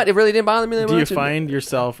but like, do "You you- know what? It really didn't bother me that Do you much." find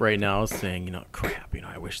yourself right now saying, crap,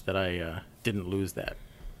 I wish that I didn't lose that?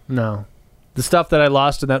 no, the stuff that I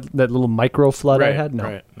lost in that little micro flood I had, no.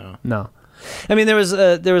 Right, no. No, I mean there was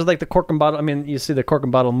like the Cork and Bottle. I mean, you see the Cork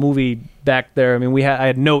and Bottle movie back there. I mean, I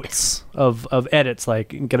had notes of edits, like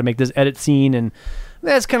got to make this edit scene, and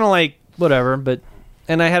that's kind of like whatever. But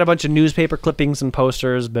and I had a bunch of newspaper clippings and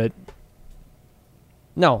posters, but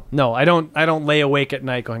no, I don't lay awake at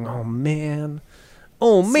night going, oh man.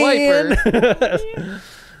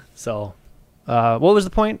 So, what was the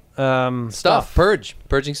point? stuff,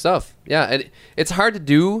 purging stuff. Yeah, and it's hard to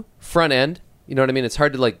do front end. You know what I mean? It's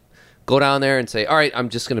hard to like go down there and say, "All right, I'm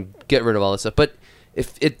just gonna get rid of all this stuff." But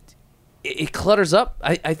if it clutters up,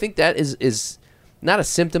 I think that is not a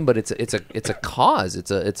symptom, but it's a cause.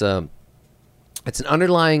 It's an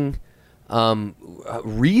underlying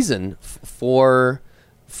reason for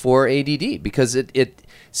ADD, because it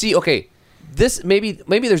see, okay, this maybe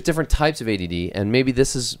there's different types of ADD, and maybe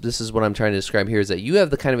this is what I'm trying to describe here, is that you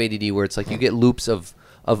have the kind of ADD where it's like you get loops of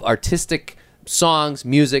artistic songs,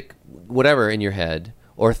 music, whatever in your head,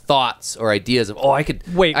 or thoughts or ideas of, I could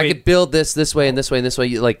build this way and this way and this way,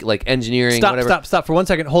 like engineering. whatever. Stop for 1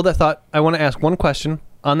 second. Hold that thought. I want to ask one question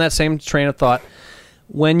on that same train of thought.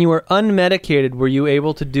 When you were unmedicated, were you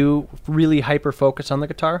able to do really hyper focus on the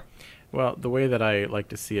guitar? Well, the way that I like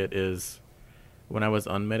to see it is when I was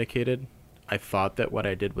unmedicated, I thought that what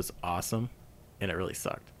I did was awesome, and it really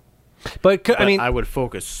sucked. But I But mean, I would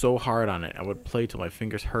focus so hard on it. I would play till my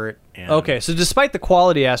fingers hurt. And okay, so despite the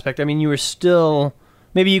quality aspect, I mean, you were still,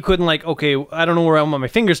 maybe you couldn't like, okay, I don't know where I want my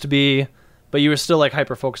fingers to be, but you were still like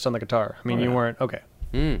hyper focused on the guitar. I mean, Oh, you yeah. weren't, okay.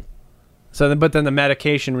 Mm. So, but then the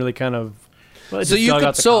medication really kind of, Well, it just just dug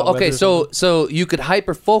out the cobwebs or something. so you could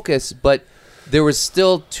hyper focus, but there was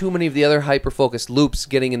still too many of the other hyper focused loops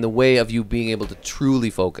getting in the way of you being able to truly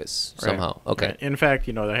focus Right. somehow. Okay. Right. In fact,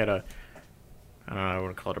 I had I don't know, I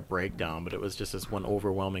wouldn't call it a breakdown, but it was just this one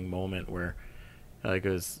overwhelming moment where, I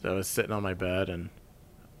was sitting on my bed and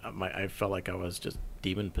I felt like I was just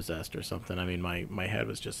demon possessed or something. I mean, my head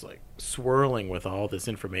was just like swirling with all this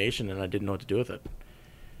information, and I didn't know what to do with it.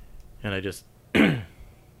 And I just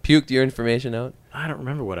Puked your information out? I don't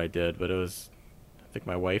remember what I did, but it was, I think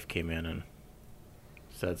my wife came in and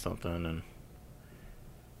said something and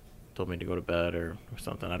told me to go to bed or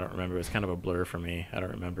something. I don't remember. It was kind of a blur for me. I don't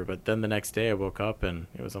remember. But then the next day I woke up and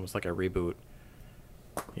it was almost like a reboot.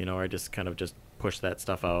 You know, I just kind of just pushed that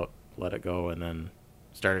stuff out, let it go, and then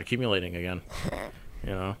started accumulating again. You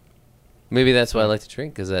know? Maybe that's why I like to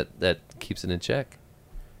drink, because that keeps it in check.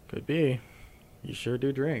 Could be. You sure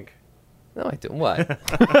do drink. No, I don't. What?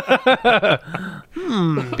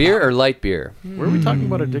 Beer or light beer? Were we talking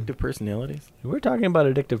about addictive personalities? We're talking about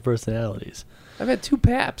addictive personalities. I've had 2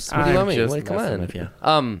 Paps. What do you want me? just Come messing on. with you.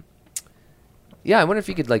 Yeah, I wonder if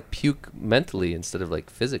you could like puke mentally instead of like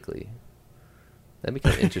physically. That'd be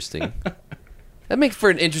kind of interesting. That'd make for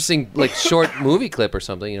an interesting like short movie clip or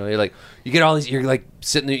something. You know, you're like, you get all these. You're like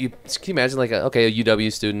sitting there. Can you imagine like a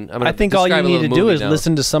UW student? I think all you need to do is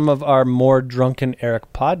listen to some of our more drunken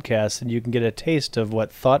Eric podcasts, and you can get a taste of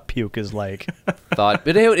what thought puke is like. Thought,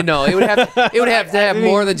 but it would have to have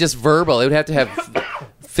more than just verbal. It would have to have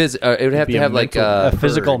it would have be to a have like mental A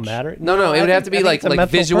physical purge. matter? No, it would have to be like mental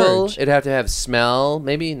visual. purge. It'd have to have smell.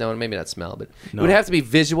 Maybe not smell, but it No. would have to be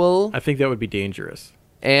visual I think that would be dangerous.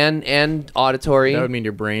 and auditory. That would mean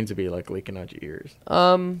your brains would be like leaking out your ears.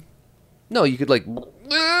 No, you could like.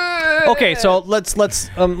 Okay, so let's.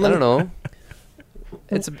 I don't know.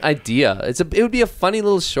 It's an idea. It would be a funny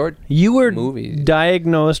little short. You were movie.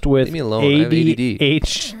 diagnosed with Leave me alone. I have ADD.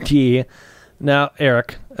 ADHD. Now,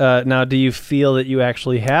 Eric, now do you feel that you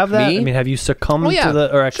actually have that? Me? I mean, have you succumbed Oh, yeah. to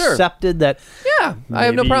the or Sure. accepted that? Yeah, I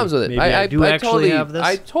have no Maybe- problems with it. maybe I do actually totally have this?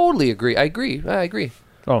 I totally agree. I agree.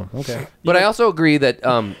 Oh, okay. But I also agree that,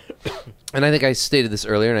 and I think I stated this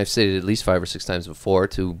earlier, and I've stated it at least 5 or 6 times before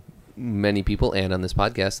to many people and on this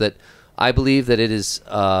podcast, that I believe that it is,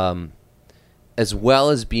 as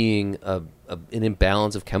well as being an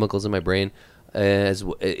imbalance of chemicals in my brain,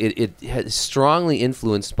 it is strongly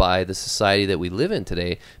influenced by the society that we live in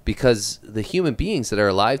today, because the human beings that are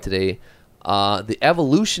alive today, the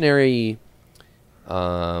evolutionary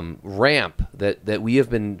ramp that we have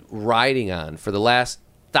been riding on for the last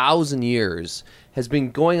 1,000 years has been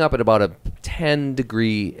going up at about a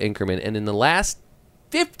 10-degree increment, and in the last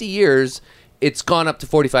 50 years it's gone up to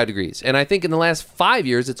 45 degrees, and I think in the last 5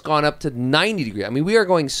 years it's gone up to 90 degrees. I mean, we are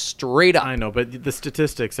going straight up. I know, but the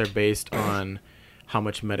statistics are based on how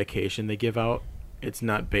much medication they give out. It's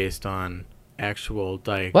not based on actual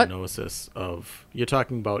diagnosis of. You're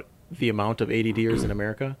talking about the amount of ADDers in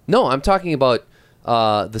America? No, I'm talking about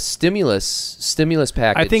the stimulus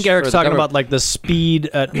package. I think for Eric's the talking government. about like the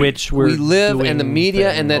speed at which we live doing and the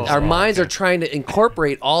media, and that things. our minds are trying to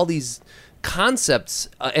incorporate all these concepts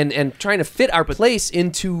and trying to fit our place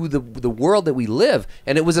into the world that we live.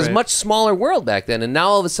 And it was a Right. much smaller world back then, and now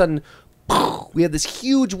all of a sudden we have this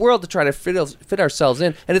huge world to try to fit ourselves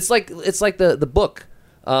in. And it's like the book,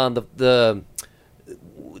 the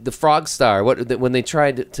Frog Star. When they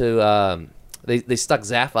tried to they stuck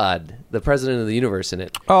Zaphod, the president of the universe, in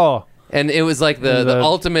it. Oh, And it was like the The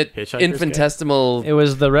ultimate Hitchhiker's infinitesimal. it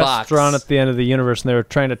was the box. restaurant at the end of the universe, and they were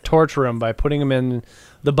trying to torture him by putting him in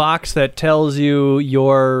the box that tells you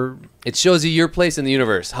your It shows you your place in the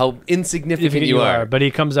universe, how insignificant you are. But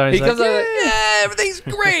he comes out and He he's comes like, out like, yeah, everything's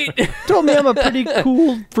great. told me I'm a pretty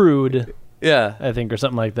cool prude, Yeah. I think, or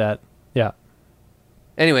something like that. Yeah.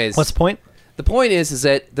 Anyways, What's the point? the point is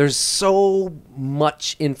that there's so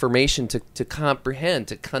much information to comprehend,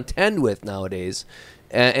 to contend with nowadays,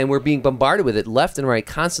 and we're being bombarded with it left and right,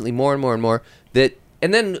 constantly, more and more and more.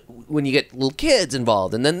 And then when you get little kids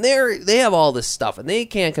involved, and then they have all this stuff, and they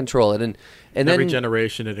can't control it, and Every then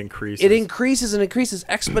generation it increases. it increases and increases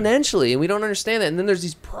exponentially, and we don't understand that. And then there's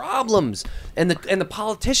these problems, and the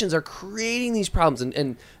politicians are creating these problems,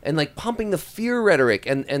 and like pumping the fear rhetoric,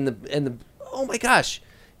 and the oh my gosh,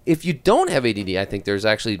 if you don't have ADD, I think there's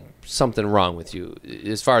actually something wrong with you,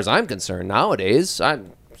 as far as I'm concerned. Nowadays,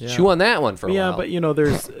 chew on that one for a while. but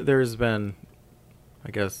there's been, I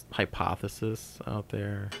guess, hypothesis out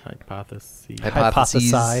there, hypotheses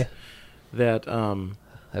Hypothesize. that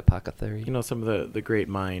Hypotheory. some of the great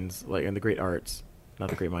minds, like in the great arts, not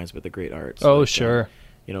the great minds, but the great arts. Oh, like, sure.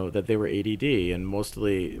 That they were ADD, and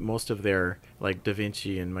most of their, like Da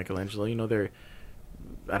Vinci and Michelangelo, they're,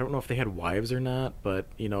 I don't know if they had wives or not, but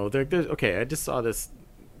there's okay. I just saw this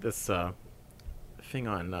thing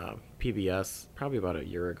on PBS probably about a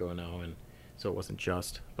year ago now, and so it wasn't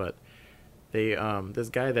just, but they this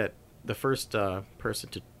guy that the first person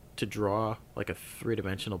to draw like a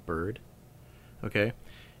 3-dimensional bird, okay,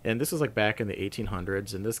 And this was like back in the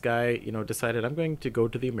 1800s, and this guy, decided, I'm going to go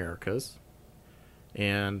to the Americas,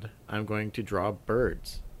 and I'm going to draw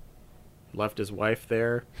birds. Left his wife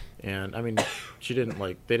there, and I mean,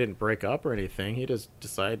 they didn't break up or anything. He just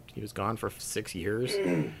decided he was gone for 6 years,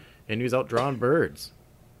 and he was out drawing birds.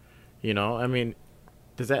 I mean,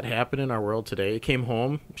 does that happen in our world today? He came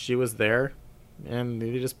home, she was there, and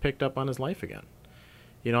he just picked up on his life again.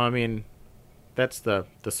 I mean, that's the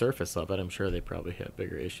surface of it. I'm sure they probably had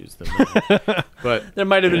bigger issues than that. But there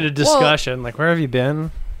might have been a discussion, like, where have you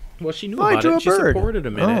been? Well, she knew I about drew it. a She bird. supported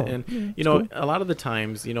him in it. And, cool. a lot of the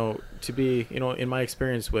times, to be, in my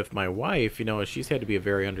experience with my wife, she's had to be a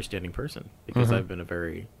very understanding person because I've been a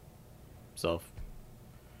very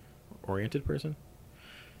self-oriented person.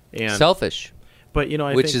 And Selfish, But,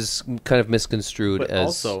 I which think, is kind of misconstrued but as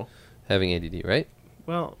also, having ADD, right?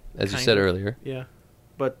 well, As you kind said of, earlier, Yeah.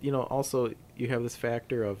 But, also, you have this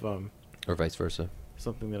factor of or vice versa.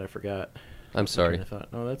 something that I forgot. I'm sorry. I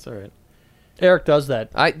thought, no, that's all right. Eric does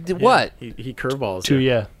that I did what? He curveballs to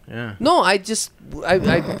you. Yeah. No, I just I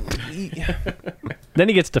Then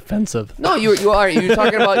he gets defensive. no. You were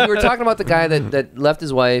talking about the guy that left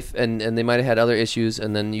his wife and they might have had other issues,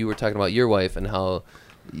 and then you were talking about your wife and how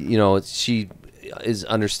she is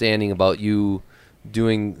understanding about you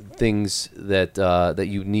doing things that that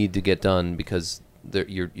you need to get done because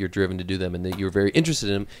you're driven to do them, and that you're very interested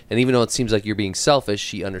in them. And even though it seems like you're being selfish,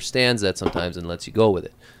 she understands that sometimes and lets you go with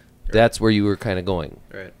it. Right. That's where you were kind of going.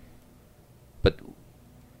 Right. But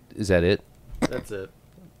is that it? That's it.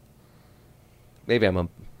 Maybe I'm a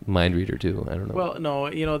mind reader too. I don't know. Well, no,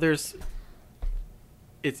 it's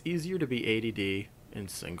easier to be ADD and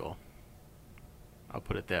single. I'll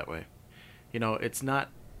put it that way. It's not,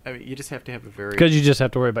 I mean, you just have to have a very... Because you just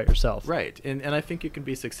have to worry about yourself. Right. And I think you can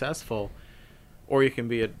be successful or you can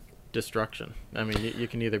be a destruction. I mean, you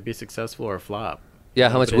can either be successful or flop. yeah,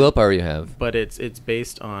 how much but willpower you have? But it's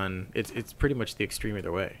based on, it's pretty much the extreme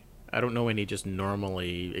either way. I don't know any just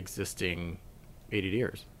normally existing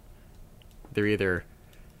ADDers. They're either,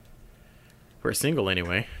 we're single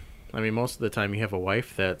anyway. I mean, most of the time you have a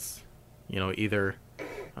wife that's, either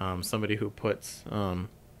somebody who puts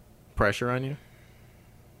pressure on you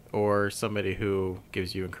or somebody who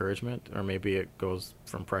gives you encouragement, or maybe it goes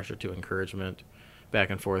from pressure to encouragement back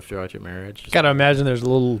and forth throughout your marriage. Got to imagine there's a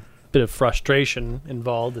little bit of frustration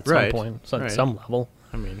involved at Right. some point, at Right. some level.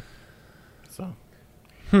 I mean, so.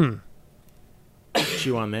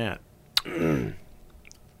 Chew on that.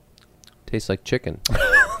 Tastes like chicken.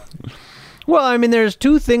 Well, I mean, there's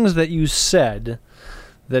two things that you said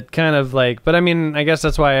that kind of like, but I mean, I guess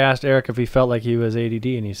that's why I asked Eric if he felt like he was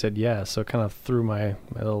ADD, and he said yes. So it kind of threw my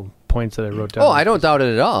little points that I wrote down. Oh, I don't doubt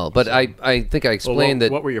it at all. But I think I explained that.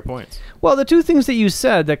 What were your points? Well, the two things that you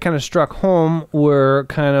said that kind of struck home were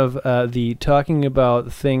kind of the talking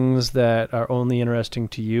about things that are only interesting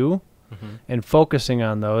to you and focusing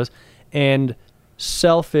on those, and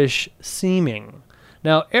selfish seeming.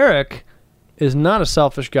 Now, Eric is not a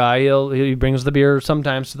selfish guy. He brings the beer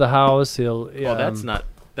sometimes to the house. Well, that's not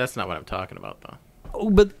what I'm talking about, though.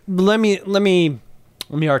 But let me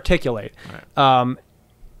articulate. All right.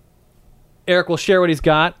 Eric will share what he's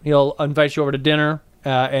got. He'll invite you over to dinner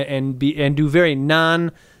and do very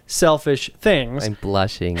non-selfish things. I'm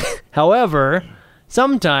blushing. However,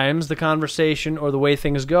 sometimes the conversation or the way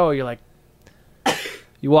things go, you're like,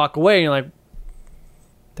 you walk away and you're like,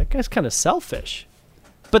 that guy's kind of selfish.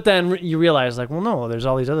 But then you realize, like, well, no, there's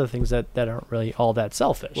all these other things that aren't really all that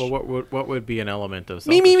selfish. Well, what would be an element of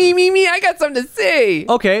me. I got something to say.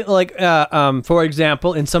 Okay, like, for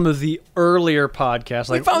example, in some of the earlier podcasts,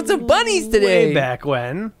 like found some bunnies today. way back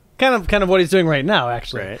when, kind of what he's doing right now,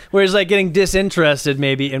 actually, Right. where he's like getting disinterested,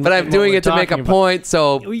 maybe. In But I'm what doing we're it to make a talking about. point,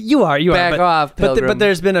 so You are. Back off, Pilgrim. But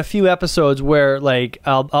there's been a few episodes where, like,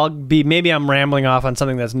 I'll be, maybe I'm rambling off on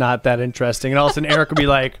something that's not that interesting, and all of a sudden Eric will be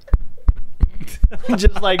like,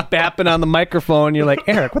 just like bapping on the microphone. You're like,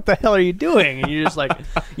 Eric, what the hell are you doing? And you're just like,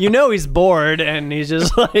 he's bored, and he's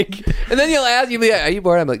just like, and then you'll ask, you'll be like, are you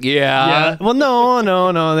bored? I'm like, yeah. well,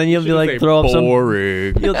 no. Then you'll be like, throw up some.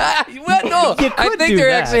 boring. You'll, What? No, You I could think do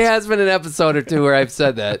there that. actually has been an episode or two where I've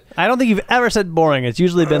said that. I don't think you've ever said boring. It's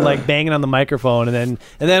usually been like banging on the microphone, and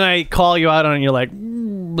then I call you out on it, and you're like,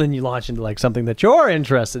 then you launch into like something that you're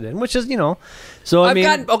interested in, which is, So I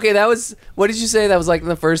mean, Okay, that was, what did you say? That was like in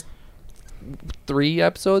the first 3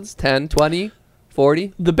 episodes? 10, 20,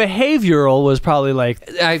 40? the behavioral was probably like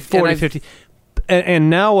 40, 50. And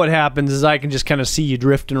now what happens is I can just kind of see you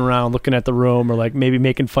drifting around looking at the room or like maybe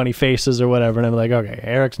making funny faces or whatever. And I'm like, okay,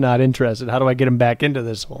 Eric's not interested. How do I get him back into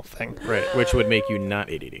this whole thing? Right, which would make you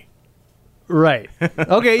not ADD. Right.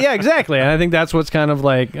 Okay. Yeah. Exactly. And I think that's what's kind of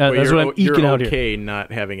like Well, that's what I'm eking you're out here. okay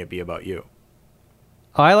not having it be about you.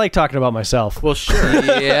 Oh, I like talking about myself. Well, sure.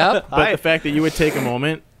 Yep. But the fact that you would take a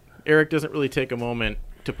moment, Eric doesn't really take a moment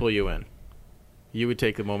to pull you in. You would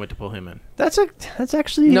take a moment to pull him in. That's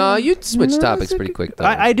actually No, you'd switch no, topics that's pretty quick, though.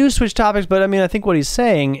 I do switch topics, but I mean, I think what he's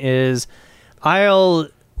saying is, I'll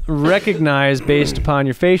recognize based upon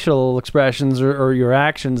your facial expressions or your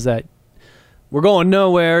actions that we're going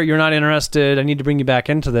nowhere. You're not interested. I need to bring you back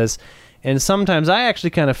into this. And sometimes I actually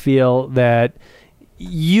kind of feel that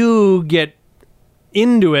you get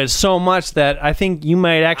into it so much that I think you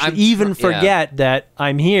might actually even forget that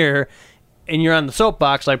I'm here. And you're on the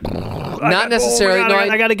soapbox, like Not necessarily.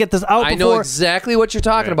 I got to get this out. I know exactly what you're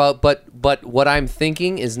talking about, but what I'm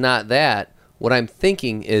thinking is not that. What I'm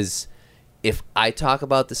thinking is, if I talk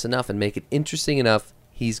about this enough and make it interesting enough,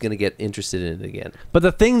 he's going to get interested in it again. But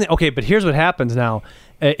the thing that but here's what happens now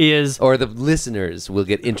is Or the listeners will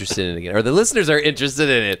get interested in it again. Or the listeners are interested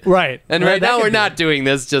in it. Right. And Right, right that now could we're be. not doing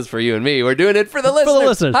this just for you and me. We're doing it for the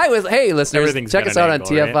listeners. the listeners. Hey, listeners. Everything's Check got us an out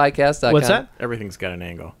angle, on TFIcast.com. What's that? Everything's got an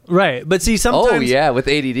angle. Right. But see, sometimes Oh, yeah, with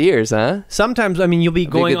ADDers, huh? sometimes I mean you'll be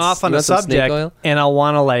going good- off on you a want some snake subject oil? and I'll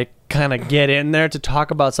want to like kind of get in there to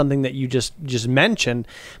talk about something that you just mentioned,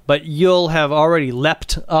 but you'll have already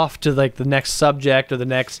leapt off to like the next subject or the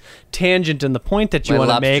next tangent in the point that you My want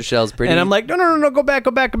to lobster make. shell's pretty. And I'm like, no, go back.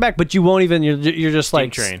 But you won't even. You're just Steam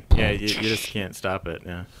like train. Yeah, you just can't stop it.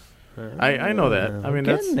 Yeah. I know that. I mean, We're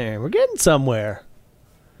that's getting there. We're getting somewhere.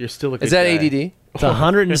 you're still a good Is that guy. ADD? It's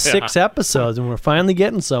 106 episodes, and we're finally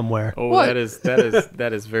getting somewhere. Oh, What? that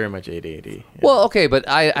is very much ADD. Yeah. Well, okay, but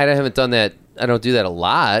I haven't done that. I don't do that a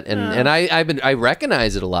lot, and I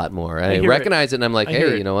recognize it a lot more. I hear recognize it, and I'm like, I hear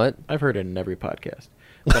hey, it. you know what? I've heard it in every podcast.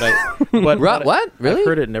 But What? Really? I've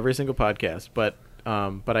heard it in every single podcast, but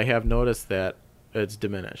I have noticed that it's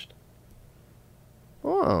diminished.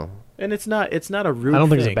 Oh, And it's not a rude I don't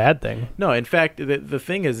think thing. it's a bad thing. No, in fact, the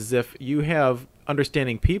thing is if you have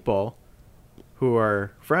understanding people who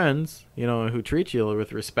are friends, who treat you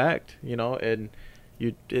with respect, and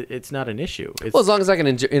it's not an issue. It's, well, as long as I can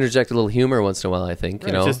interject a little humor once in a while, I think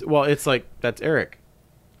right, it's like that's Eric,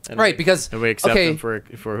 and Right, because and we accept okay, him for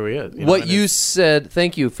who he is. what and you it's- said,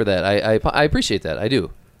 thank you for that. I appreciate that. I do.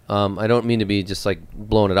 I don't mean to be just like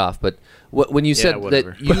blowing it off, but when you said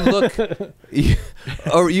whatever. that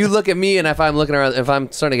you look at me, and if I'm looking around, if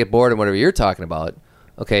I'm starting to get bored and whatever you're talking about,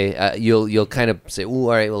 okay, you'll kind of say, "Ooh, all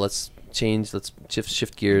right, well, let's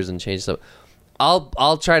shift gears and change stuff."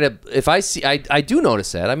 I'll try to, if I see, I do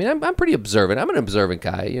notice that. I mean, I'm pretty observant. I'm an observant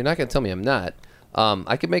guy. You're not going to tell me I'm not.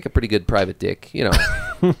 I could make a pretty good private dick,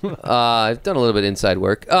 I've done a little bit of inside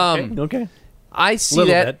work. Okay. I see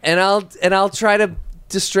Little that, bit. and I'll try to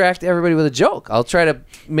distract everybody with a joke. I'll try to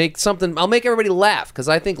make something. I'll make everybody laugh because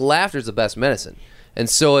I think laughter is the best medicine. And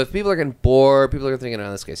so if people are getting bored, people are thinking,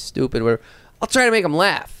 "Oh, this guy's stupid," whatever. I'll try to make them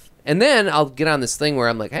laugh, and then I'll get on this thing where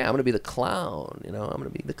I'm like, "Hey, I'm going to be the clown." I'm going to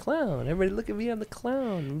be the clown. Everybody, look at me, I'm the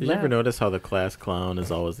clown. Did you ever notice how the class clown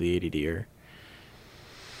is always the ADDer?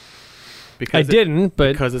 I didn't,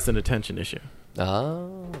 but because it's an attention issue.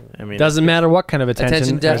 Oh, I mean, doesn't matter what kind of Attention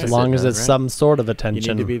attention, as deficit, long as it's right? some sort of you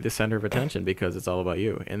attention. need to be the center of attention because it's all about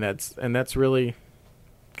you, and that's really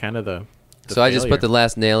kind of the so I just put the failure.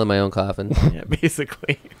 last nail in my own coffin. Yeah,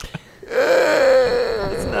 basically.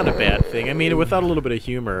 It's not a bad thing. I mean, without a little bit of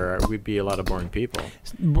humor, we'd be a lot of boring people,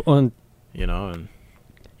 Um, and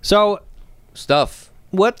So, Stuff.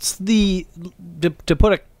 what's the to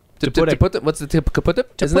put a What's the tip?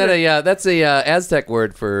 Isn't that that's a Aztec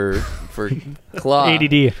word for claw?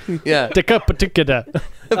 ADD? Yeah.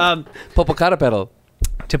 Popocatépetl.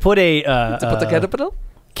 To put a Popocatépetl?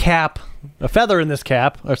 cap, a feather in this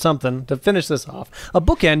cap, or something to finish this off, a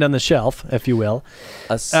bookend on the shelf, if you will.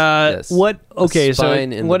 Yes. What? Okay, so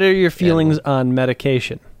spine in what the are your feelings animal. on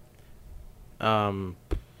medication?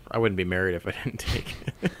 I wouldn't be married if I didn't take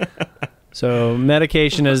it. So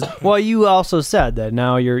medication is well. You also said that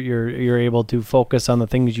now you're able to focus on the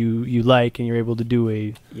things you like, and you're able to do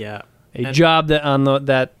a Yeah. job that on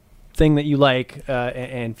that thing that you like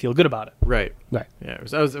and feel good about it. Right. Right. Yeah.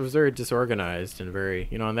 I was very disorganized and very,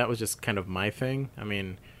 and that was just kind of my thing. I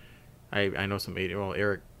mean, I know some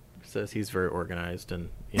Eric says he's very organized and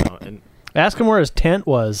and Ask him where his tent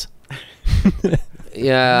was.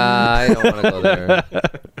 Yeah, I don't want to go there.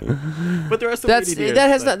 but there are some That's ADDers that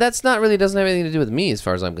has not. That's not really doesn't have anything to do with me as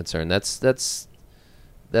far as I'm concerned. That's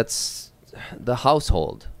the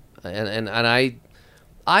household, and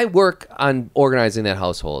I work on organizing that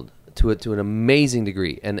household to an amazing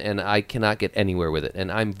degree, and I cannot get anywhere with it,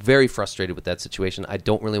 and I'm very frustrated with that situation. I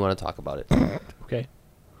don't really want to talk about it. Okay.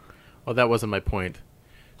 Well, that wasn't my point.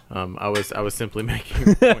 I was simply making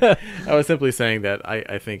a point. I was simply saying that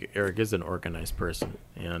I think Eric is an organized person,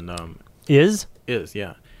 and Is?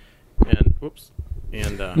 yeah, and whoops,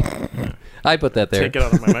 and I put that there. take it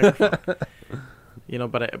out of my microphone.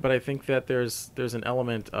 But I think that there's an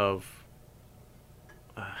element of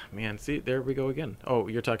man. See, there we go again. Oh,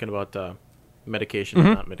 you're talking about medication,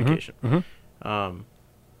 not medication.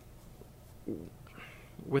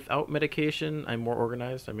 Without medication, I'm more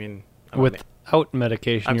organized. I mean, Without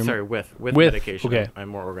medication. I'm you're sorry, with with- medication, okay. I'm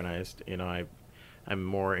more organized. I'm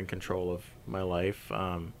more in control of my life.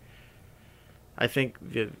 I think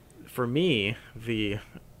for me, the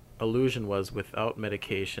illusion was without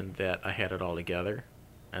medication that I had it all together,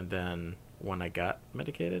 and then when I got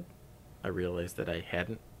medicated, I realized that I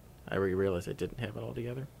hadn't. I realized I didn't have it all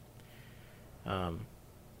together.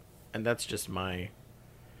 And that's just my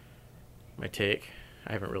take.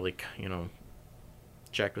 I haven't really,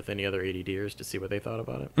 checked with any other ADDers to see what they thought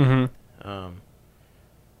about it. Mm-hmm.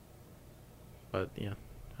 But yeah,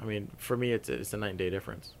 I mean, for me, it's a night and day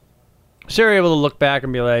difference. So you're able to look back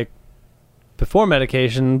and be like, before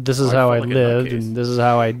medication, this is I how felt I like a lived, nutcase. and this is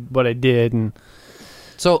how what I did, and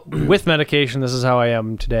So with medication, this is how I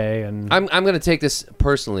am today. And I'm going to take this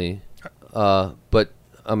personally, but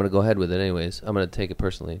I'm going to go ahead with it anyways. I'm going to take it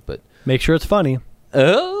personally, but make sure it's funny.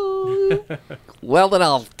 oh, well then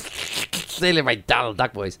I'll say it in my Donald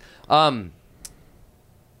Duck voice. Okay,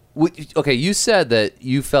 you said that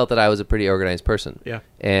you felt that I was a pretty organized person. Yeah.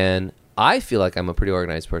 And I feel like I'm a pretty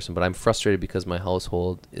organized person, but I'm frustrated because my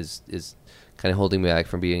household is kind of holding me back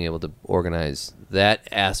from being able to organize that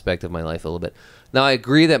aspect of my life a little bit. Now I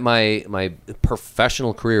agree that my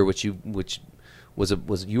professional career, which you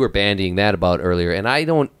were bandying that about earlier, and I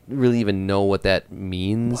don't really even know what that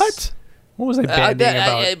means. What? What was I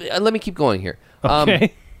bandying about? Let me keep going here.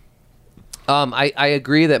 Okay. I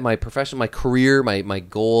agree that my profession, my career, my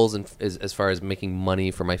goals, and as far as making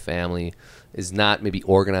money for my family, is not maybe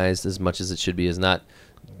organized as much as it should be.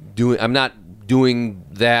 I'm not doing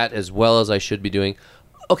that as well as I should be doing.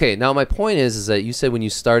 Okay, now my point is that you said when you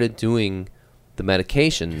started doing the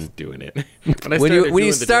medication, Doing it. when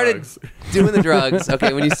you started doing the drugs,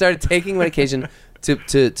 okay, when you started taking medication to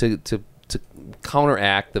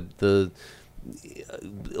counteract the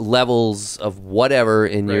levels of whatever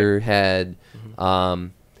in Right. your head,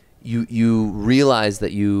 you realized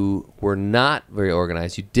that you were not very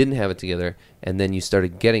organized. You didn't have it together, and then you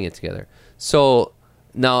started getting it together. So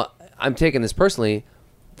now I'm taking this personally,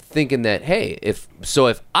 thinking that hey, if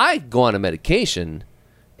I go on a medication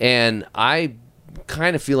and I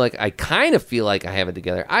kind of feel like I have it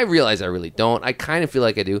together. I realize I really don't. I kind of feel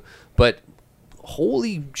like I do, but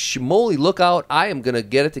holy schmoly, look out. I am going to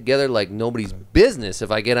get it together like nobody's business if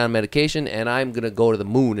I get on medication, and I'm going to go to the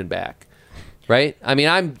moon and back. Right? I mean,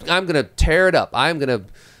 I'm going to tear it up. I'm going to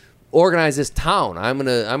organize this town. I'm going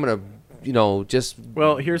to just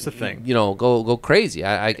Well, here's the thing. go crazy.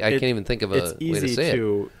 I can't even think of a It's way easy to say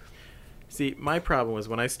it. See, my problem was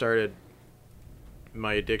when I started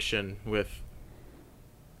my addiction with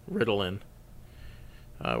Ritalin.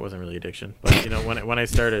 It wasn't really addiction, but when I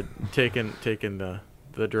started taking the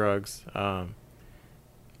drugs,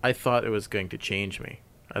 I thought it was going to change me.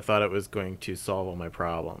 I thought it was going to solve all my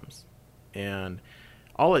problems, and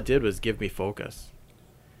all it did was give me focus.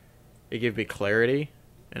 It gave me clarity,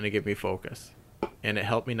 and it gave me focus, and it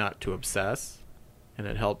helped me not to obsess, and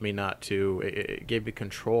it helped me not to. It gave me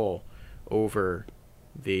control over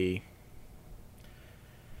the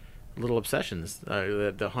little obsessions,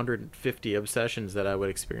 the 150 obsessions that I would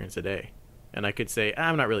experience a day. And I could say,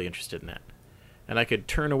 I'm not really interested in that. And I could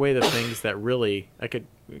turn away the things that really, I could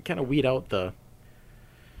kind of weed out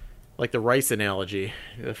like the rice analogy,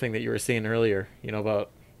 the thing that you were saying earlier, about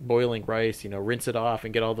boiling rice, rinse it off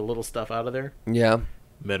and get all the little stuff out of there. Yeah.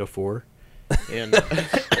 Metaphor. And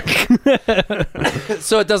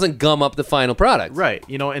So it doesn't gum up the final product. right,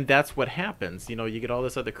 and that's what happens. You get all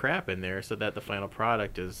this other crap in there so that the final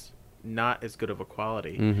product is not as good of a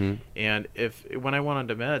quality. Mm-hmm. And when I went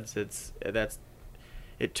onto meds,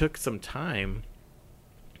 it took some time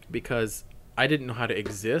because I didn't know how to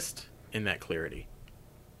exist in that clarity.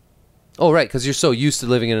 Oh, right, because you're so used to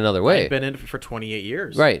living in another way. I've been in it for 28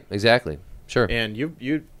 years. Right, exactly. Sure. And you're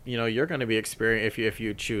going to be experiencing, if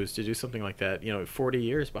you choose to do something like that, 40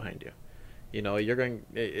 years behind you.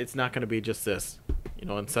 It's not going to be just this,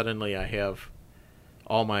 and suddenly I have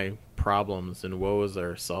all my problems and woes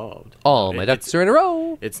are solved. All my ducks are in a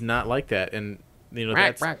row. It's not like that, and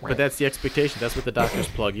Quack, quack, but that's the expectation. That's what the doctors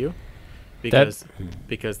plug you, because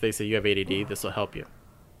they say you have ADD. This will help you.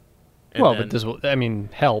 And Well, then- but this will,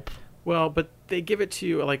 help. Well, but they give it to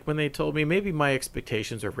you, like, when they told me, maybe my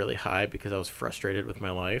expectations are really high because I was frustrated with my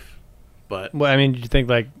life. But Well, I mean, do you think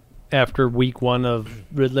like after week 1 of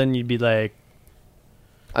Ritalin, you'd be like,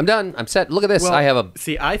 I'm done. I'm set. Look at this. well, I have a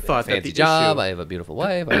see, I thought that fancy the job. issue, I have a beautiful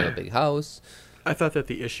wife. I have a big house. I thought that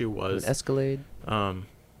the issue An was Escalade.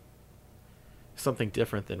 something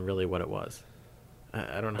different than really what it was.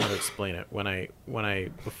 I don't know how to explain it. When I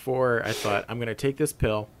before I thought I'm going to take this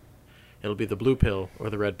pill, it'll be the blue pill or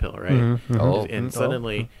the red pill, right? Mm-hmm. Oh. And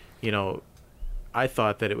suddenly, you know, I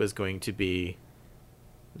thought that it was going to be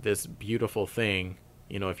this beautiful thing.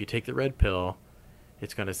 You know, if you take the red pill,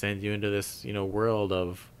 it's going to send you into this, you know, world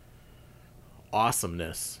of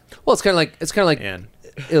awesomeness. Well, it's kind of like And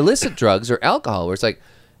illicit drugs or alcohol, where it's like,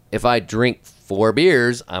 if I drink 4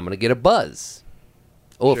 beers, I'm gonna get a buzz.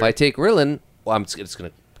 Oh, if Sure. I take Ritalin, well,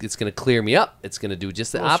 it's gonna clear me up. It's gonna do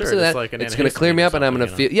just the Well, sure, opposite of just that. like an It's gonna clear antihistamine me or up, and I'm gonna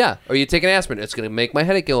something, feel Or you take an aspirin, it's gonna make my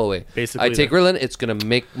headache go away. Basically, I take Ritalin, it's gonna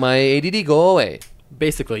make my ADD go away.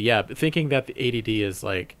 basically, yeah, but thinking that the ADD is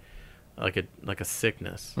like a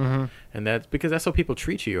sickness, and that's because that's how people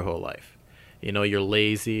treat you your whole life. You know, you're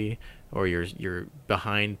lazy or you're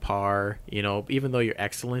behind par. You know, even though you're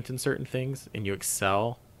excellent in certain things and you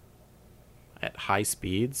excel at high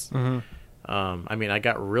speeds. I mean, I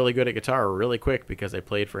got really good at guitar really quick because I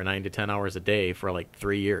played for 9 to 10 hours a day for like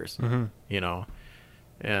 3 years. You know,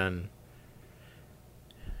 and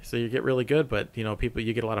so you get really good, but you know,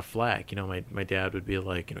 you get a lot of flack. You know, my dad would be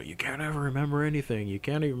like, you know, you can't ever remember anything. You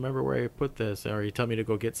can't even remember where I put this, or you tell me to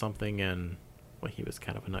go get something, and well, he was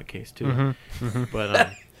kind of a nutcase too.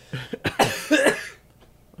 But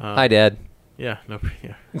Hi, Dad. yeah, no,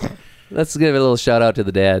 yeah, Let's give a little shout out to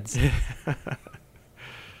the dads.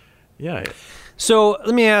 yeah. So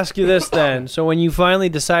let me ask you this then. So when you finally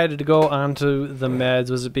decided to go onto the meds,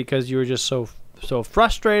 was it because you were just so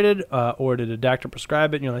frustrated, or did a doctor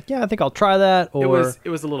prescribe it and you're like, yeah, I think I'll try that? Or It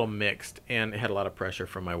was a little mixed, and it had a lot of pressure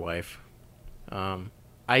from my wife.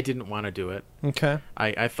 I didn't want to do it. okay,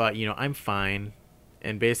 I thought, you know, I'm fine,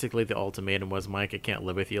 and basically the ultimatum was, Mike, I can't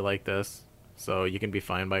live with you like this, so you can be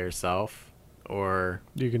fine by yourself, or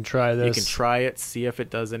you can try this. you can try it, see if it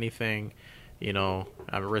does anything. You know,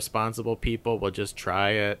 responsible people will just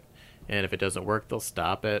try it, and if it doesn't work, they'll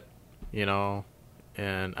stop it, you know.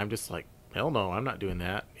 And I'm just like, hell no, I'm not doing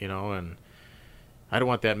that, you know, and I don't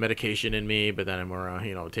want that medication in me, but then I'm more,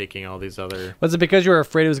 you know, taking all these other... Was it because you were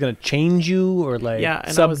afraid it was going to change you, or like Yeah,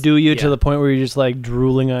 and subdue you to yeah. the point where you're just like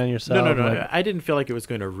drooling on yourself? No. Like, I didn't feel like it was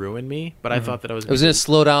going to ruin me, but I thought that I was... It was going to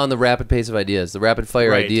slow down the rapid pace of ideas, the rapid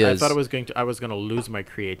fire Right. ideas. I thought I was going to lose my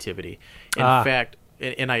creativity. In Ah. fact,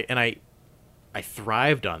 and I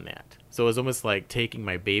thrived on that. So it was almost like taking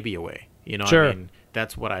my baby away. You know, Sure. I mean,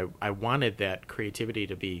 that's what I wanted, that creativity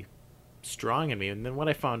to be strong in me. And then what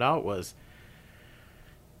I found out was,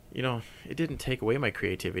 you know, it didn't take away my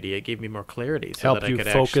creativity. It gave me more clarity, so Helped that I you could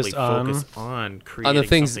focus actually on- focus on creating on the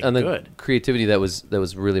things, something on the good. creativity that was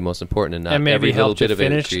really most important, and not and maybe every little helped you bit of it.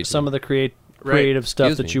 finish creativity. some of the Right. creative stuff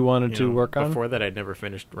Excuse that me. you wanted You to know, work on. Before that, I'd never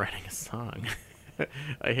finished writing a song.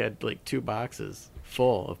 I had like 2 boxes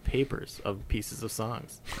full of papers of pieces of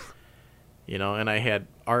songs. You know, and I had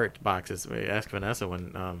art boxes. Ask Vanessa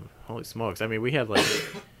when, holy smokes. I mean, we had like,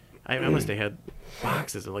 I must have had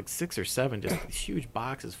boxes of like 6 or 7, just huge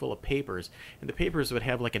boxes full of papers. And the papers would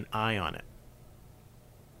have like an eye on it.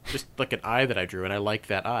 Just like an eye that I drew, and I liked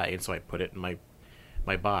that eye. And so I put it in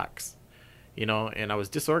my box. You know, and I was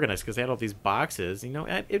disorganized because I had all these boxes. You know,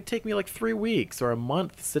 it'd take me like 3 weeks or a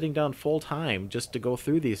month sitting down full time just to go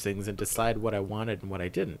through these things and decide what I wanted and what I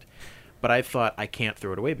didn't. But I thought, I can't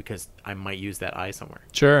throw it away because I might use that eye somewhere.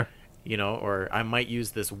 Sure. You know, or I might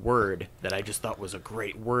use this word that I just thought was a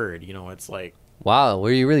great word. You know, it's like, Wow,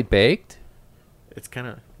 were you really baked? it's kind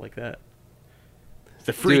of like that. It's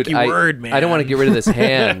a freaky Dude, word, man. I don't want to get rid of this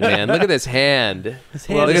hand, man. Look at this hand. Hand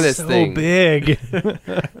Look at is this so thing. big.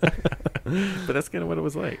 But that's kind of what it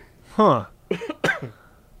was like. Huh. Well, I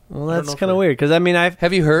don't that's know if kind of I- weird because I mean,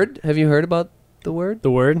 Have you heard about the word? the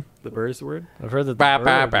word. The bird's word? I've heard that. The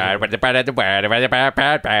word.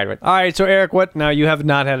 Well, All right, so Eric, what now? You have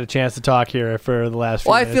not had a chance to talk here for the last.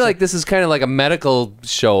 Few Well, I minutes. feel like this is kind of like a medical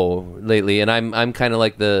show lately, and I'm kind of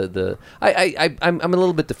like I'm a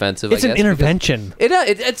little bit defensive. it's I an guess, because intervention.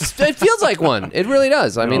 it feels like one. It really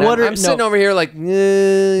does. I mean, What I'm are- sitting no. over here like.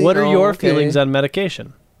 What are your okay. feelings on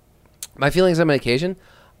medication? My feelings on medication?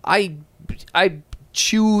 I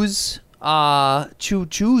choose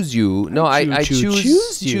choose you. No, I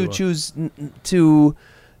choose you. to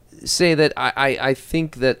say that I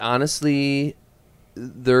think that honestly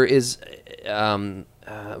there is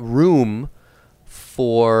room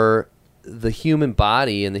for the human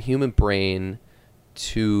body and the human brain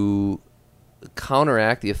to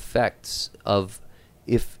counteract the effects of,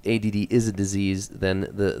 if ADD is a disease, then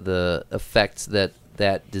the effects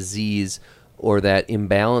that disease or that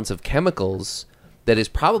imbalance of chemicals that is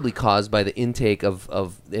probably caused by the intake of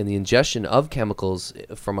and the ingestion of chemicals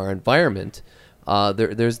from our environment,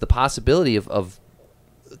 there's the possibility of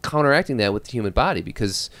counteracting that with the human body.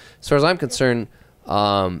 Because as far as I'm concerned,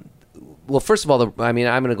 well, first of all, I'm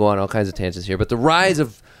going to go on all kinds of tangents here, but the rise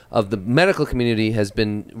of the medical community has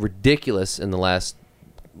been ridiculous in the last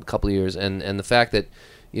couple of years, and the fact that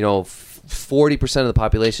 40% of the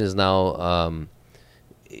population is now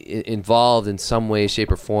involved in some way, shape,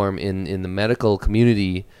 or form in the medical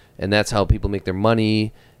community, and that's how people make their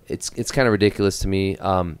money. It's kind of ridiculous to me.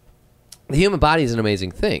 The human body is an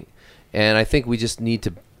amazing thing, and I think we just need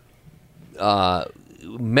to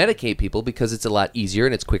medicate people because it's a lot easier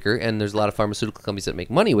and it's quicker, and there's a lot of pharmaceutical companies that make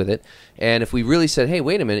money with it. And if we really said, hey,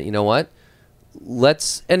 wait a minute, you know what?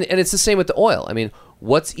 Let's and it's the same with the oil. I mean,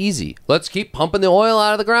 what's easy? Let's keep pumping the oil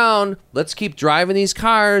out of the ground. Let's keep driving these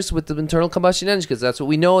cars with the internal combustion engine because that's what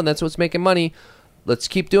we know and that's what's making money. Let's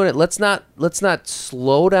keep doing it. Let's not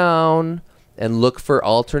slow down and look for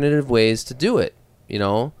alternative ways to do it.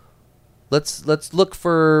 Let's look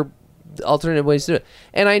for alternative ways to do it.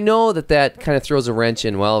 And I know that kind of throws a wrench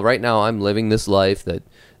in. Well, right now I'm living this life that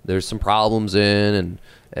there's some problems in,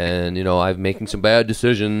 and I'm making some bad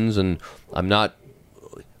decisions, and I'm not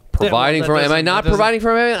providing for. Am I not providing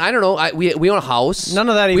for him? I don't know. We own a house. None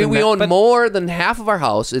of that even. We own more than half of our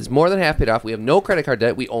house. It's more than half paid off. We have no credit card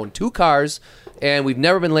debt. We own 2 cars, and we've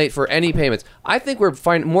never been late for any payments. I think we're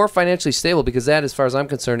more financially stable because that, as far as I'm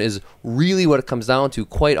concerned, is really what it comes down to.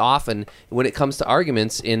 Quite often, when it comes to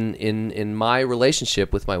arguments in my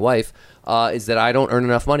relationship with my wife, is that I don't earn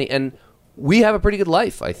enough money, and we have a pretty good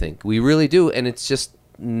life. I think we really do, and it's just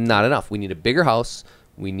not enough. We need a bigger house.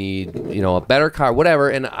 We need, a better car, whatever.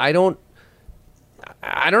 And I don't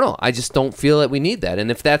know. I just don't feel that we need that.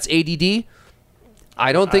 And if that's ADD,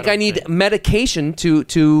 I don't think I need medication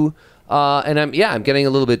to and I'm getting a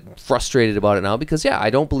little bit frustrated about it now because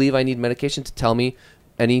I don't believe I need medication to tell me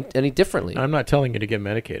any differently. I'm not telling you to get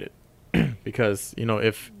medicated because,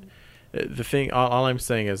 if the thing, all I'm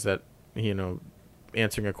saying is that,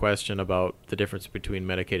 answering a question about the difference between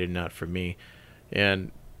medicated and not for me,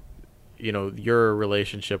 and your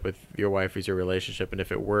relationship with your wife is your relationship, and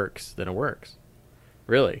if it works, then it works,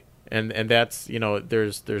 really. And that's,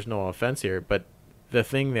 there's no offense here, but the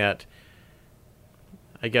thing that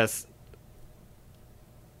I guess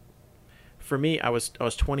for me, I was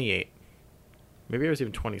 28, maybe I was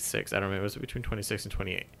even 26. I don't know. It was between 26 and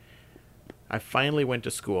 28. I finally went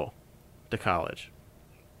to school, to college,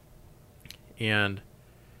 and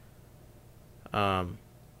I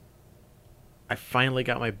finally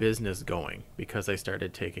got my business going because I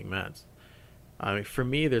started taking meds. For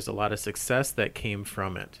me, there's a lot of success that came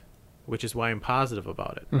from it, which is why I'm positive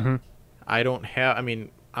about it. Mm-hmm. I don't have,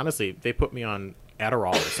 honestly, they put me on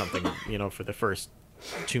Adderall or something, for the first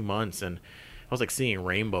 2 months, and I was like seeing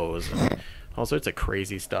rainbows and all sorts of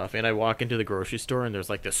crazy stuff. And I walk into the grocery store and there's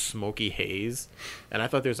like this smoky haze, and I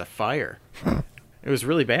thought there was a fire. It was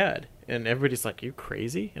really bad. And everybody's like, "You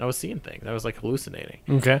crazy?" And I was seeing things. I was like hallucinating.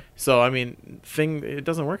 Okay. So, it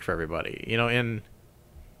doesn't work for everybody, and,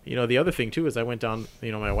 the other thing too is I went down,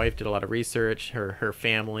 my wife did a lot of research, her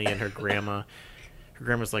family and her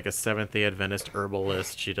grandma's like a Seventh-day Adventist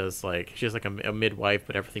herbalist. She has like a midwife,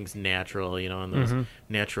 but everything's natural, in those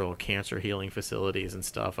natural cancer healing facilities and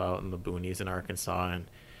stuff out in the boonies in Arkansas.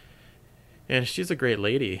 And she's a great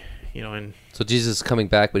lady, and So Jesus is coming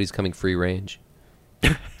back, but he's coming free range.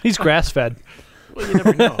 He's grass-fed. well, you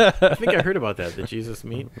never know. I think I heard about that, the Jesus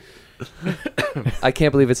meat. I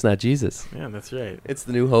can't believe it's not Jesus. Yeah, that's right. It's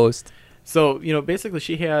the new host. So, basically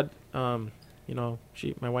she had, my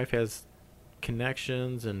wife has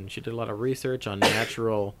connections, and she did a lot of research on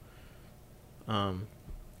natural, I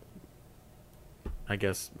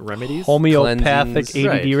guess, remedies. Homeopathic Cleansings.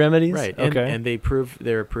 ADD remedies? Right. Okay. And they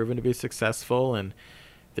were proven to be successful, and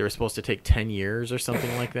they were supposed to take 10 years or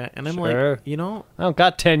something like that. And I'm Sure. like, I don't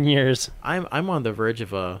got 10 years. I'm on the verge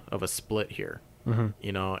of a split here,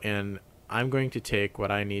 Mm-hmm. and I'm going to take what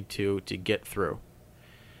I need to get through.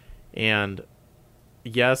 And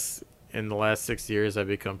yes, in the last 6 years, I've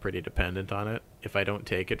become pretty dependent on it. If I don't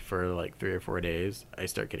take it for like 3 or 4 days, I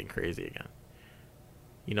start getting crazy again.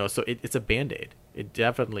 So it's a Band-Aid. It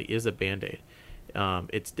definitely is a Band-Aid.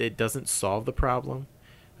 It doesn't solve the problem.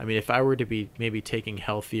 If I were to be maybe taking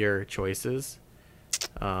healthier choices,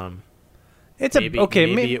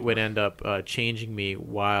 maybe it would end up changing me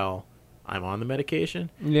while I'm on the medication.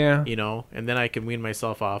 Yeah. And then I can wean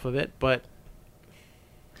myself off of it. But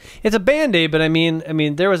It's a Band-Aid, but I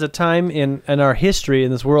mean, there was a time in our history,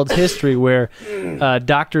 in this world's history, where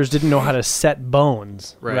doctors didn't know how to set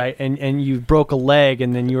bones, right? And you broke a leg,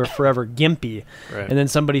 and then you were forever gimpy. Right. And then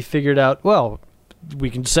somebody figured out, well, we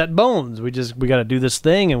can set bones. We got to do this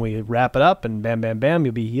thing, and we wrap it up, and bam, bam, bam,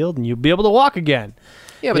 you'll be healed, and you'll be able to walk again.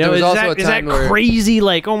 Yeah, but there was also a time where... Is that crazy?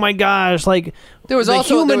 Like, oh my gosh, like... There was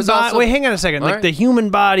also... Wait, hang on a second. Like, the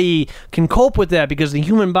human body can cope with that because the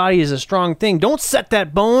human body is a strong thing. Don't set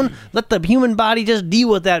that bone. Let the human body just deal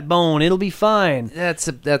with that bone. It'll be fine. That's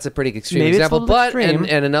a pretty extreme Maybe example. it's a little extreme.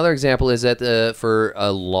 And another example is that for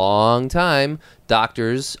a long time,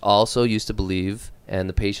 doctors also used to believe, and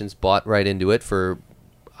the patients bought right into it for,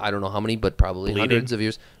 I don't know how many, but probably hundreds of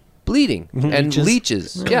years... Bleeding and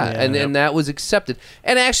leeches. And that was accepted.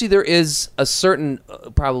 And actually, there is a certain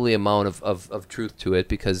probably amount of truth to it,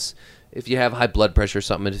 because if you have high blood pressure or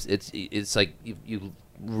something, it's like you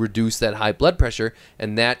reduce that high blood pressure,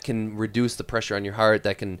 and that can reduce the pressure on your heart.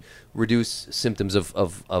 That can reduce symptoms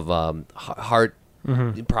of heart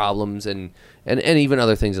problems and even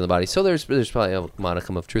other things in the body. So there's probably a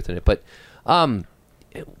modicum of truth in it, but.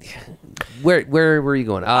 Where were you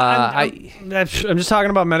going? I'm just talking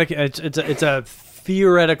about medical. It's a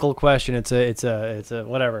theoretical question. It's a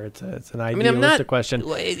whatever. It's an idealistic question.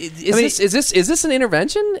 Is this an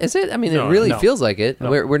intervention? Is it? I mean, it really feels like it. No.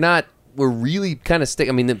 We're not. We're really kind of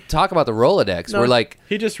talk about the Rolodex. No, we're like,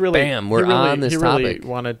 he just really, bam, we're on this topic. Really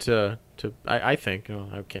wanted to. I think,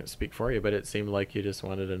 I can't speak for you, but it seemed like you just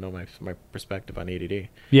wanted to know my perspective on ADD.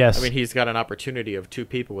 Yes. I mean, he's got an opportunity of two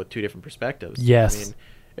people with two different perspectives. Yes. I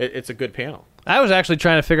mean, it's a good panel. I was actually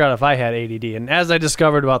trying to figure out if I had ADD, and as I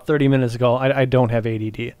discovered about 30 minutes ago, I don't have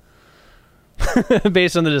ADD.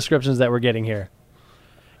 Based on the descriptions that we're getting here.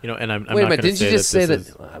 And I'm wait a minute, didn't you just say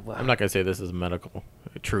that? I'm not going to say this is medical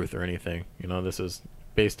truth or anything. This is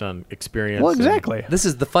based on experience. Well, exactly. This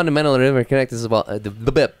is the fundamental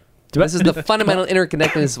interconnectedness this is the fundamental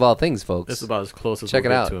interconnectedness of all things, folks. This is about as close as Check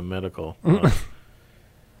we'll it get out. to a medical.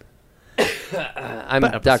 I'm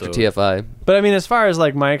Dr. TFI. But I mean, as far as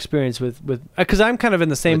like my experience with because I'm kind of in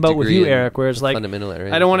the same boat with you, Eric, where it's like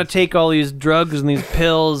I don't want to take all these drugs and these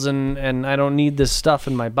pills, and I don't need this stuff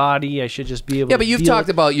in my body. I should just be able. Yeah, but you've talked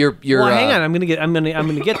about your. Well, hang on, I'm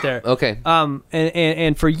gonna get there. Okay.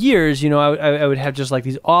 And for years, I would have just like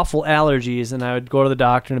these awful allergies, and I would go to the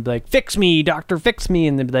doctor and be like, "Fix me, doctor, fix me,"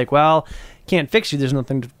 and they'd be like, "Well, can't fix you. There's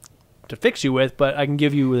nothing to fix you with, but I can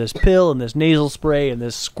give you this pill and this nasal spray and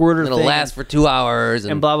this squirter it'll thing. last for 2 hours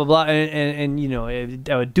and blah blah blah." And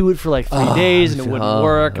I would do it for like 3 days, and it wouldn't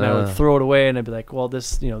work, and I would throw it away, and I'd be like, "Well,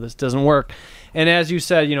 this doesn't work." And as you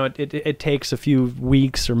said, it takes a few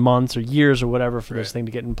weeks or months or years or whatever for this thing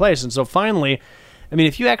to get in place. And so finally, I mean,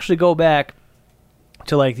 if you actually go back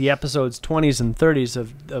to like the episodes 20s and 30s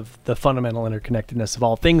of the fundamental interconnectedness of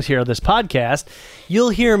all things here on this podcast, you'll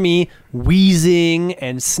hear me wheezing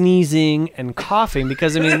and sneezing and coughing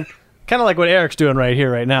because, I mean, kind of like what Eric's doing right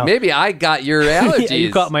here, right now. Maybe I got your allergies. Yeah,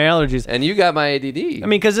 you caught my allergies. And you got my ADD. I mean,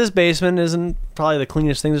 because this basement isn't probably the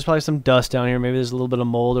cleanest thing. There's probably some dust down here. Maybe there's a little bit of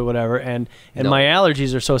mold or whatever. And my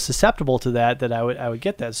allergies are so susceptible to that I would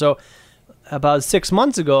get that. So about 6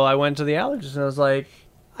 months ago, I went to the allergist and I was like,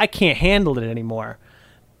 I can't handle it anymore.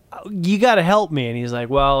 You got to help me. And he's like,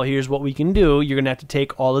 well, here's what we can do. You're going to have to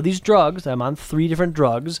take all of these drugs. I'm on 3 different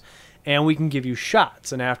drugs, and we can give you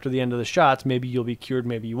shots. And after the end of the shots, maybe you'll be cured,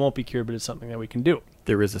 maybe you won't be cured, but it's something that we can do.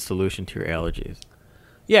 There is a solution to your allergies.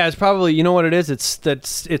 Yeah, it's probably, you know what it is?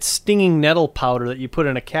 It's stinging nettle powder that you put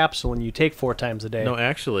in a capsule and you take 4 times a day. No,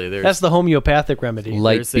 actually, that's the homeopathic remedy.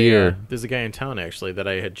 Light beer. There's a guy in town, actually, that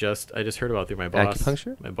I just heard about through my boss.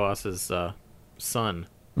 Acupuncture? My boss's son.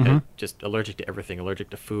 Just allergic to everything, allergic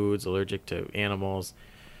to foods, allergic to animals,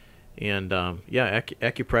 and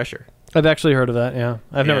acupressure. I've actually heard of that. Yeah,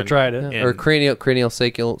 I've never tried it. Or cranial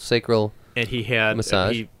sacral. And he had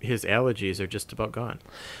massage. His allergies are just about gone.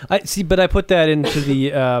 I see, but I put that into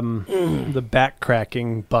the back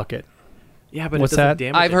cracking bucket. Yeah, but what's that?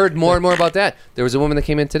 I've heard more and more about that. There was a woman that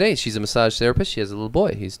came in today. She's a massage therapist. She has a little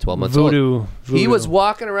boy. He's 12 months old. He was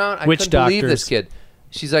walking around. I couldn't believe this kid.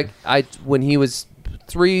 She's like, when he was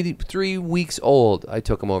 3 weeks old, I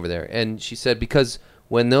took him over there, and she said because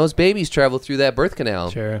when those babies travel through that birth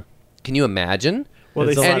canal, sure, can you imagine? Well,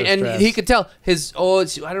 and he could tell his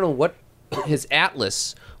I don't know what his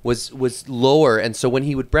atlas was lower, and so when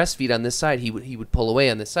he would breastfeed on this side, he would pull away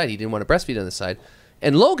on this side. He didn't want to breastfeed on this side.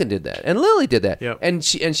 And Logan did that, and Lily did that. Yep. And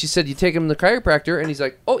she said you take him to the chiropractor, and he's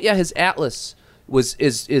like, oh yeah, his atlas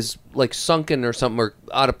is like sunken or something or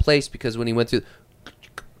out of place because when he went through,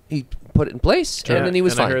 he put it in place, and then he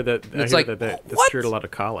was fine. I heard that that's cured a lot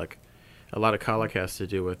of colic. A lot of colic has to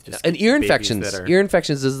do with just And ear babies infections. that are- Ear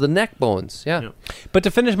infections is the neck bones. Yeah. Yeah. But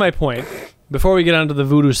to finish my point, before we get on to the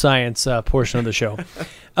voodoo science portion of the show, We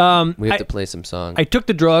have I- to play some songs. I took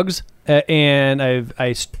the drugs and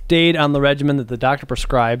I stayed on the regimen that the doctor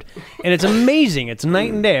prescribed, and it's amazing. It's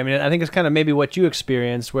night and day. I mean, I think it's kind of maybe what you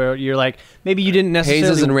experienced, where you're like, maybe you didn't necessarily.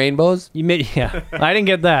 Hazes and rainbows. You may, yeah, I didn't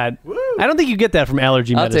get that. I don't think you get that from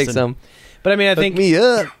allergy I'll medicine. take some. But I mean, I think me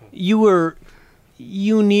up.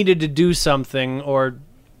 you needed to do something, or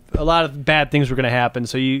a lot of bad things were going to happen.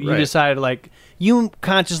 So you Right. decided, like, you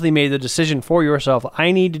consciously made the decision for yourself.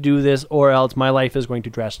 I need to do this, or else my life is going to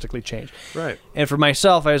drastically change. Right. And for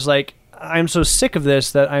myself, I was like, I'm so sick of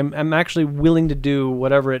this that I'm actually willing to do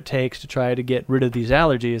whatever it takes to try to get rid of these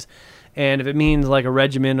allergies. And if it means like a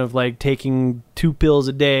regimen of like taking 2 pills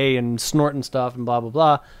a day and snorting stuff and blah blah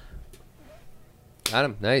blah, Got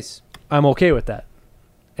him. Nice. I'm okay with that.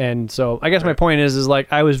 And so I guess my point is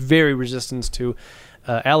like I was very resistant to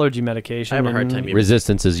allergy medication. I have a hard and time even-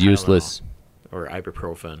 Resistance is I don't know. useless. Or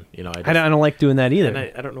ibuprofen. You know, I don't like doing that either. and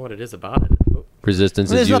I don't know what it is about it. Oh, Resistance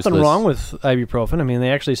There's is useless. nothing wrong with ibuprofen. I mean, they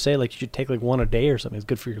actually say like you should take like 1 a day or something. It's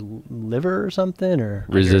good for your liver or something. Or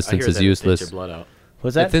Resistance I hear is that it thins useless. your blood out.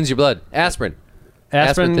 what's It that? thins your blood. Aspirin.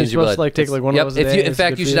 Aspirin. You're thins your supposed blood. to like take like 1 Yep. of those a If day. you, in It's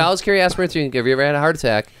fact, good you for should always carry aspirin. If you ever had a heart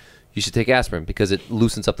attack, you should take aspirin because it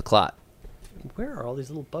loosens up the clot. Where are all these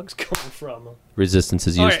little bugs coming from? Resistance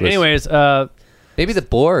is All useless. right, anyways, Maybe the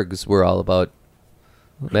Borgs were all about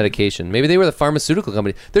medication. Maybe they were the pharmaceutical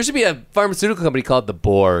company. There should be a pharmaceutical company called the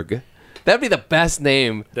Borg. That'd be the best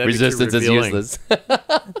name. That'd be too Resistance is revealing. useless.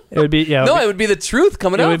 it would be No, it would be the truth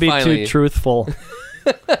coming it out would be finally. too truthful.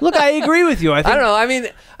 Look, I agree with you. I I think don't know. I mean,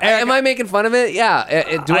 am I making fun of it?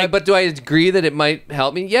 Yeah. But do I agree that it might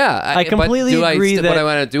help me? Yeah. I completely but do agree But that- I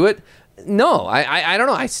want to do it? No. I don't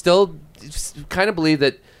know. I still kind of believe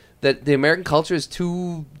that the American culture is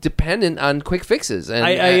too dependent on quick fixes. And I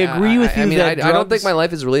agree with you I mean, that I don't think drugs- my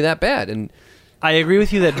life is really that bad. And I agree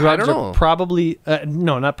with you that drugs don't are know. probably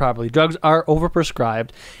no, not probably. Drugs are overprescribed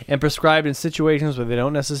and prescribed in situations where they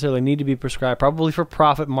don't necessarily need to be prescribed, probably for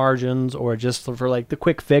profit margins or just for like the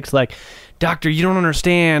quick fix. Like, doctor, you don't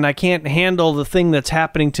understand. I can't handle the thing that's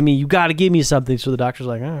happening to me. You got to give me something. So the doctor's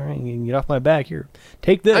like, all right, you can get off my back here.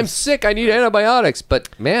 Take this. I'm sick. I need antibiotics.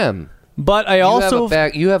 But, ma'am. But I also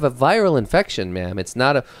You have a viral infection, ma'am. It's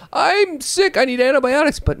not a. I'm sick. I need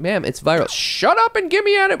antibiotics, but ma'am, it's viral. Shut up and give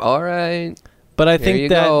me antibiotics. All right. But I There think you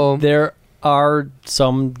that go. there are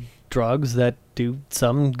some drugs that do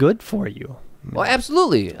some good for you. Well,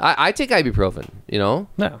 absolutely. I take ibuprofen. You know,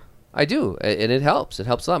 No. I do, and it helps. It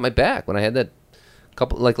helps a lot. My back when I had that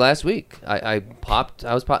couple like last week, I popped.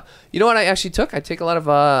 I was pop. You know what I actually took? I take a lot of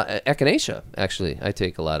echinacea. Actually, I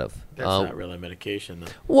take a lot of. That's not really medication, though.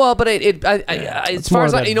 Well, but as It's far more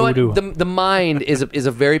as of I, that you know voodoo. what, the mind is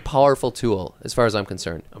a very powerful tool as far as I'm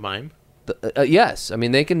concerned. A mime? Yes, I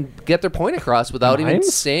mean they can get their point across without even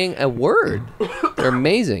Mimes? saying a word. They're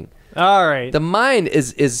amazing. All right. The mind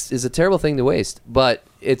is a terrible thing to waste, but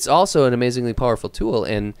it's also an amazingly powerful tool.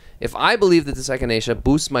 And if I believe that this echinacea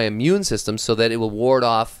boosts my immune system so that it will ward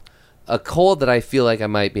off a cold that I feel like I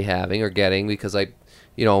might be having or getting because I,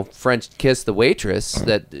 French kissed the waitress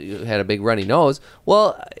that had a big runny nose,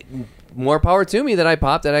 well, more power to me that I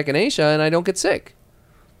popped that echinacea and I don't get sick.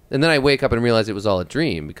 And then I wake up and realize it was all a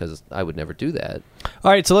dream because I would never do that.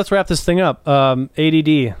 All right, so let's wrap this thing up.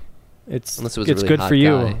 ADD. It's Unless it was a it's really good hot for you.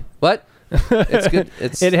 guy. What? It's good.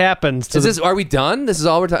 It's, It happens. To Is this? Are we done? This is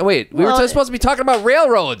all we're talking. Wait, we Well, were supposed to be talking about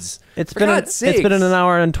railroads. it's For been God's it's been sakes. an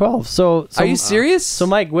hour and 12. So Are you serious? So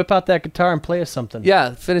Mike, whip out that guitar and play us something.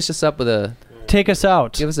 Yeah, finish this up with a. Take us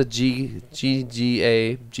out. Give us a G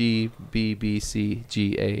A G B B C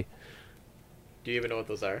G A. Do you even know what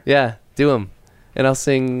those are? Yeah, do them, and I'll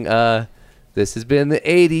sing. This has been the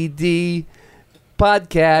ADD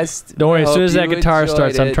podcast. Don't worry. As Hope soon as that you guitar enjoyed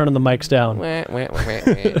starts, I'm it. turning the mics down. Wah, wah, wah,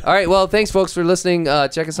 wah. All right. Well, thanks, folks, for listening.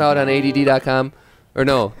 Check us out on ADD.com. Or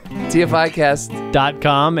no, TFIcast.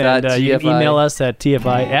 .com and you can TFI. email us at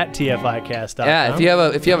tficast.com. Yeah,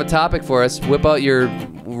 if you have a topic for us, whip out your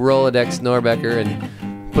Rolodex Norbecker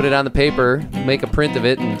and put it on the paper, make a print of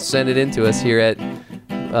it, and send it in to us here at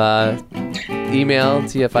email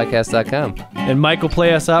tficast.com. And Mike will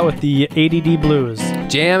play us out with the ADD Blues.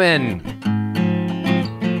 Jammin'.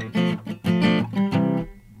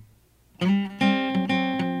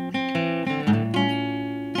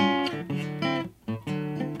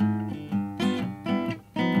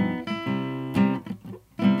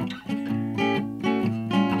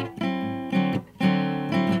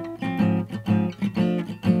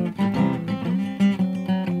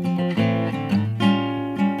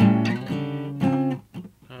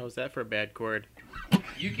 How's that for a bad chord?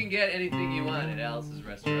 You can get anything you want at Alice's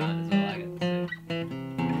restaurant. Is all I got to say.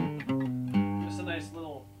 Just a nice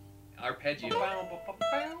little Arpeggio.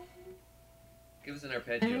 Give us an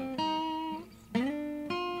arpeggio.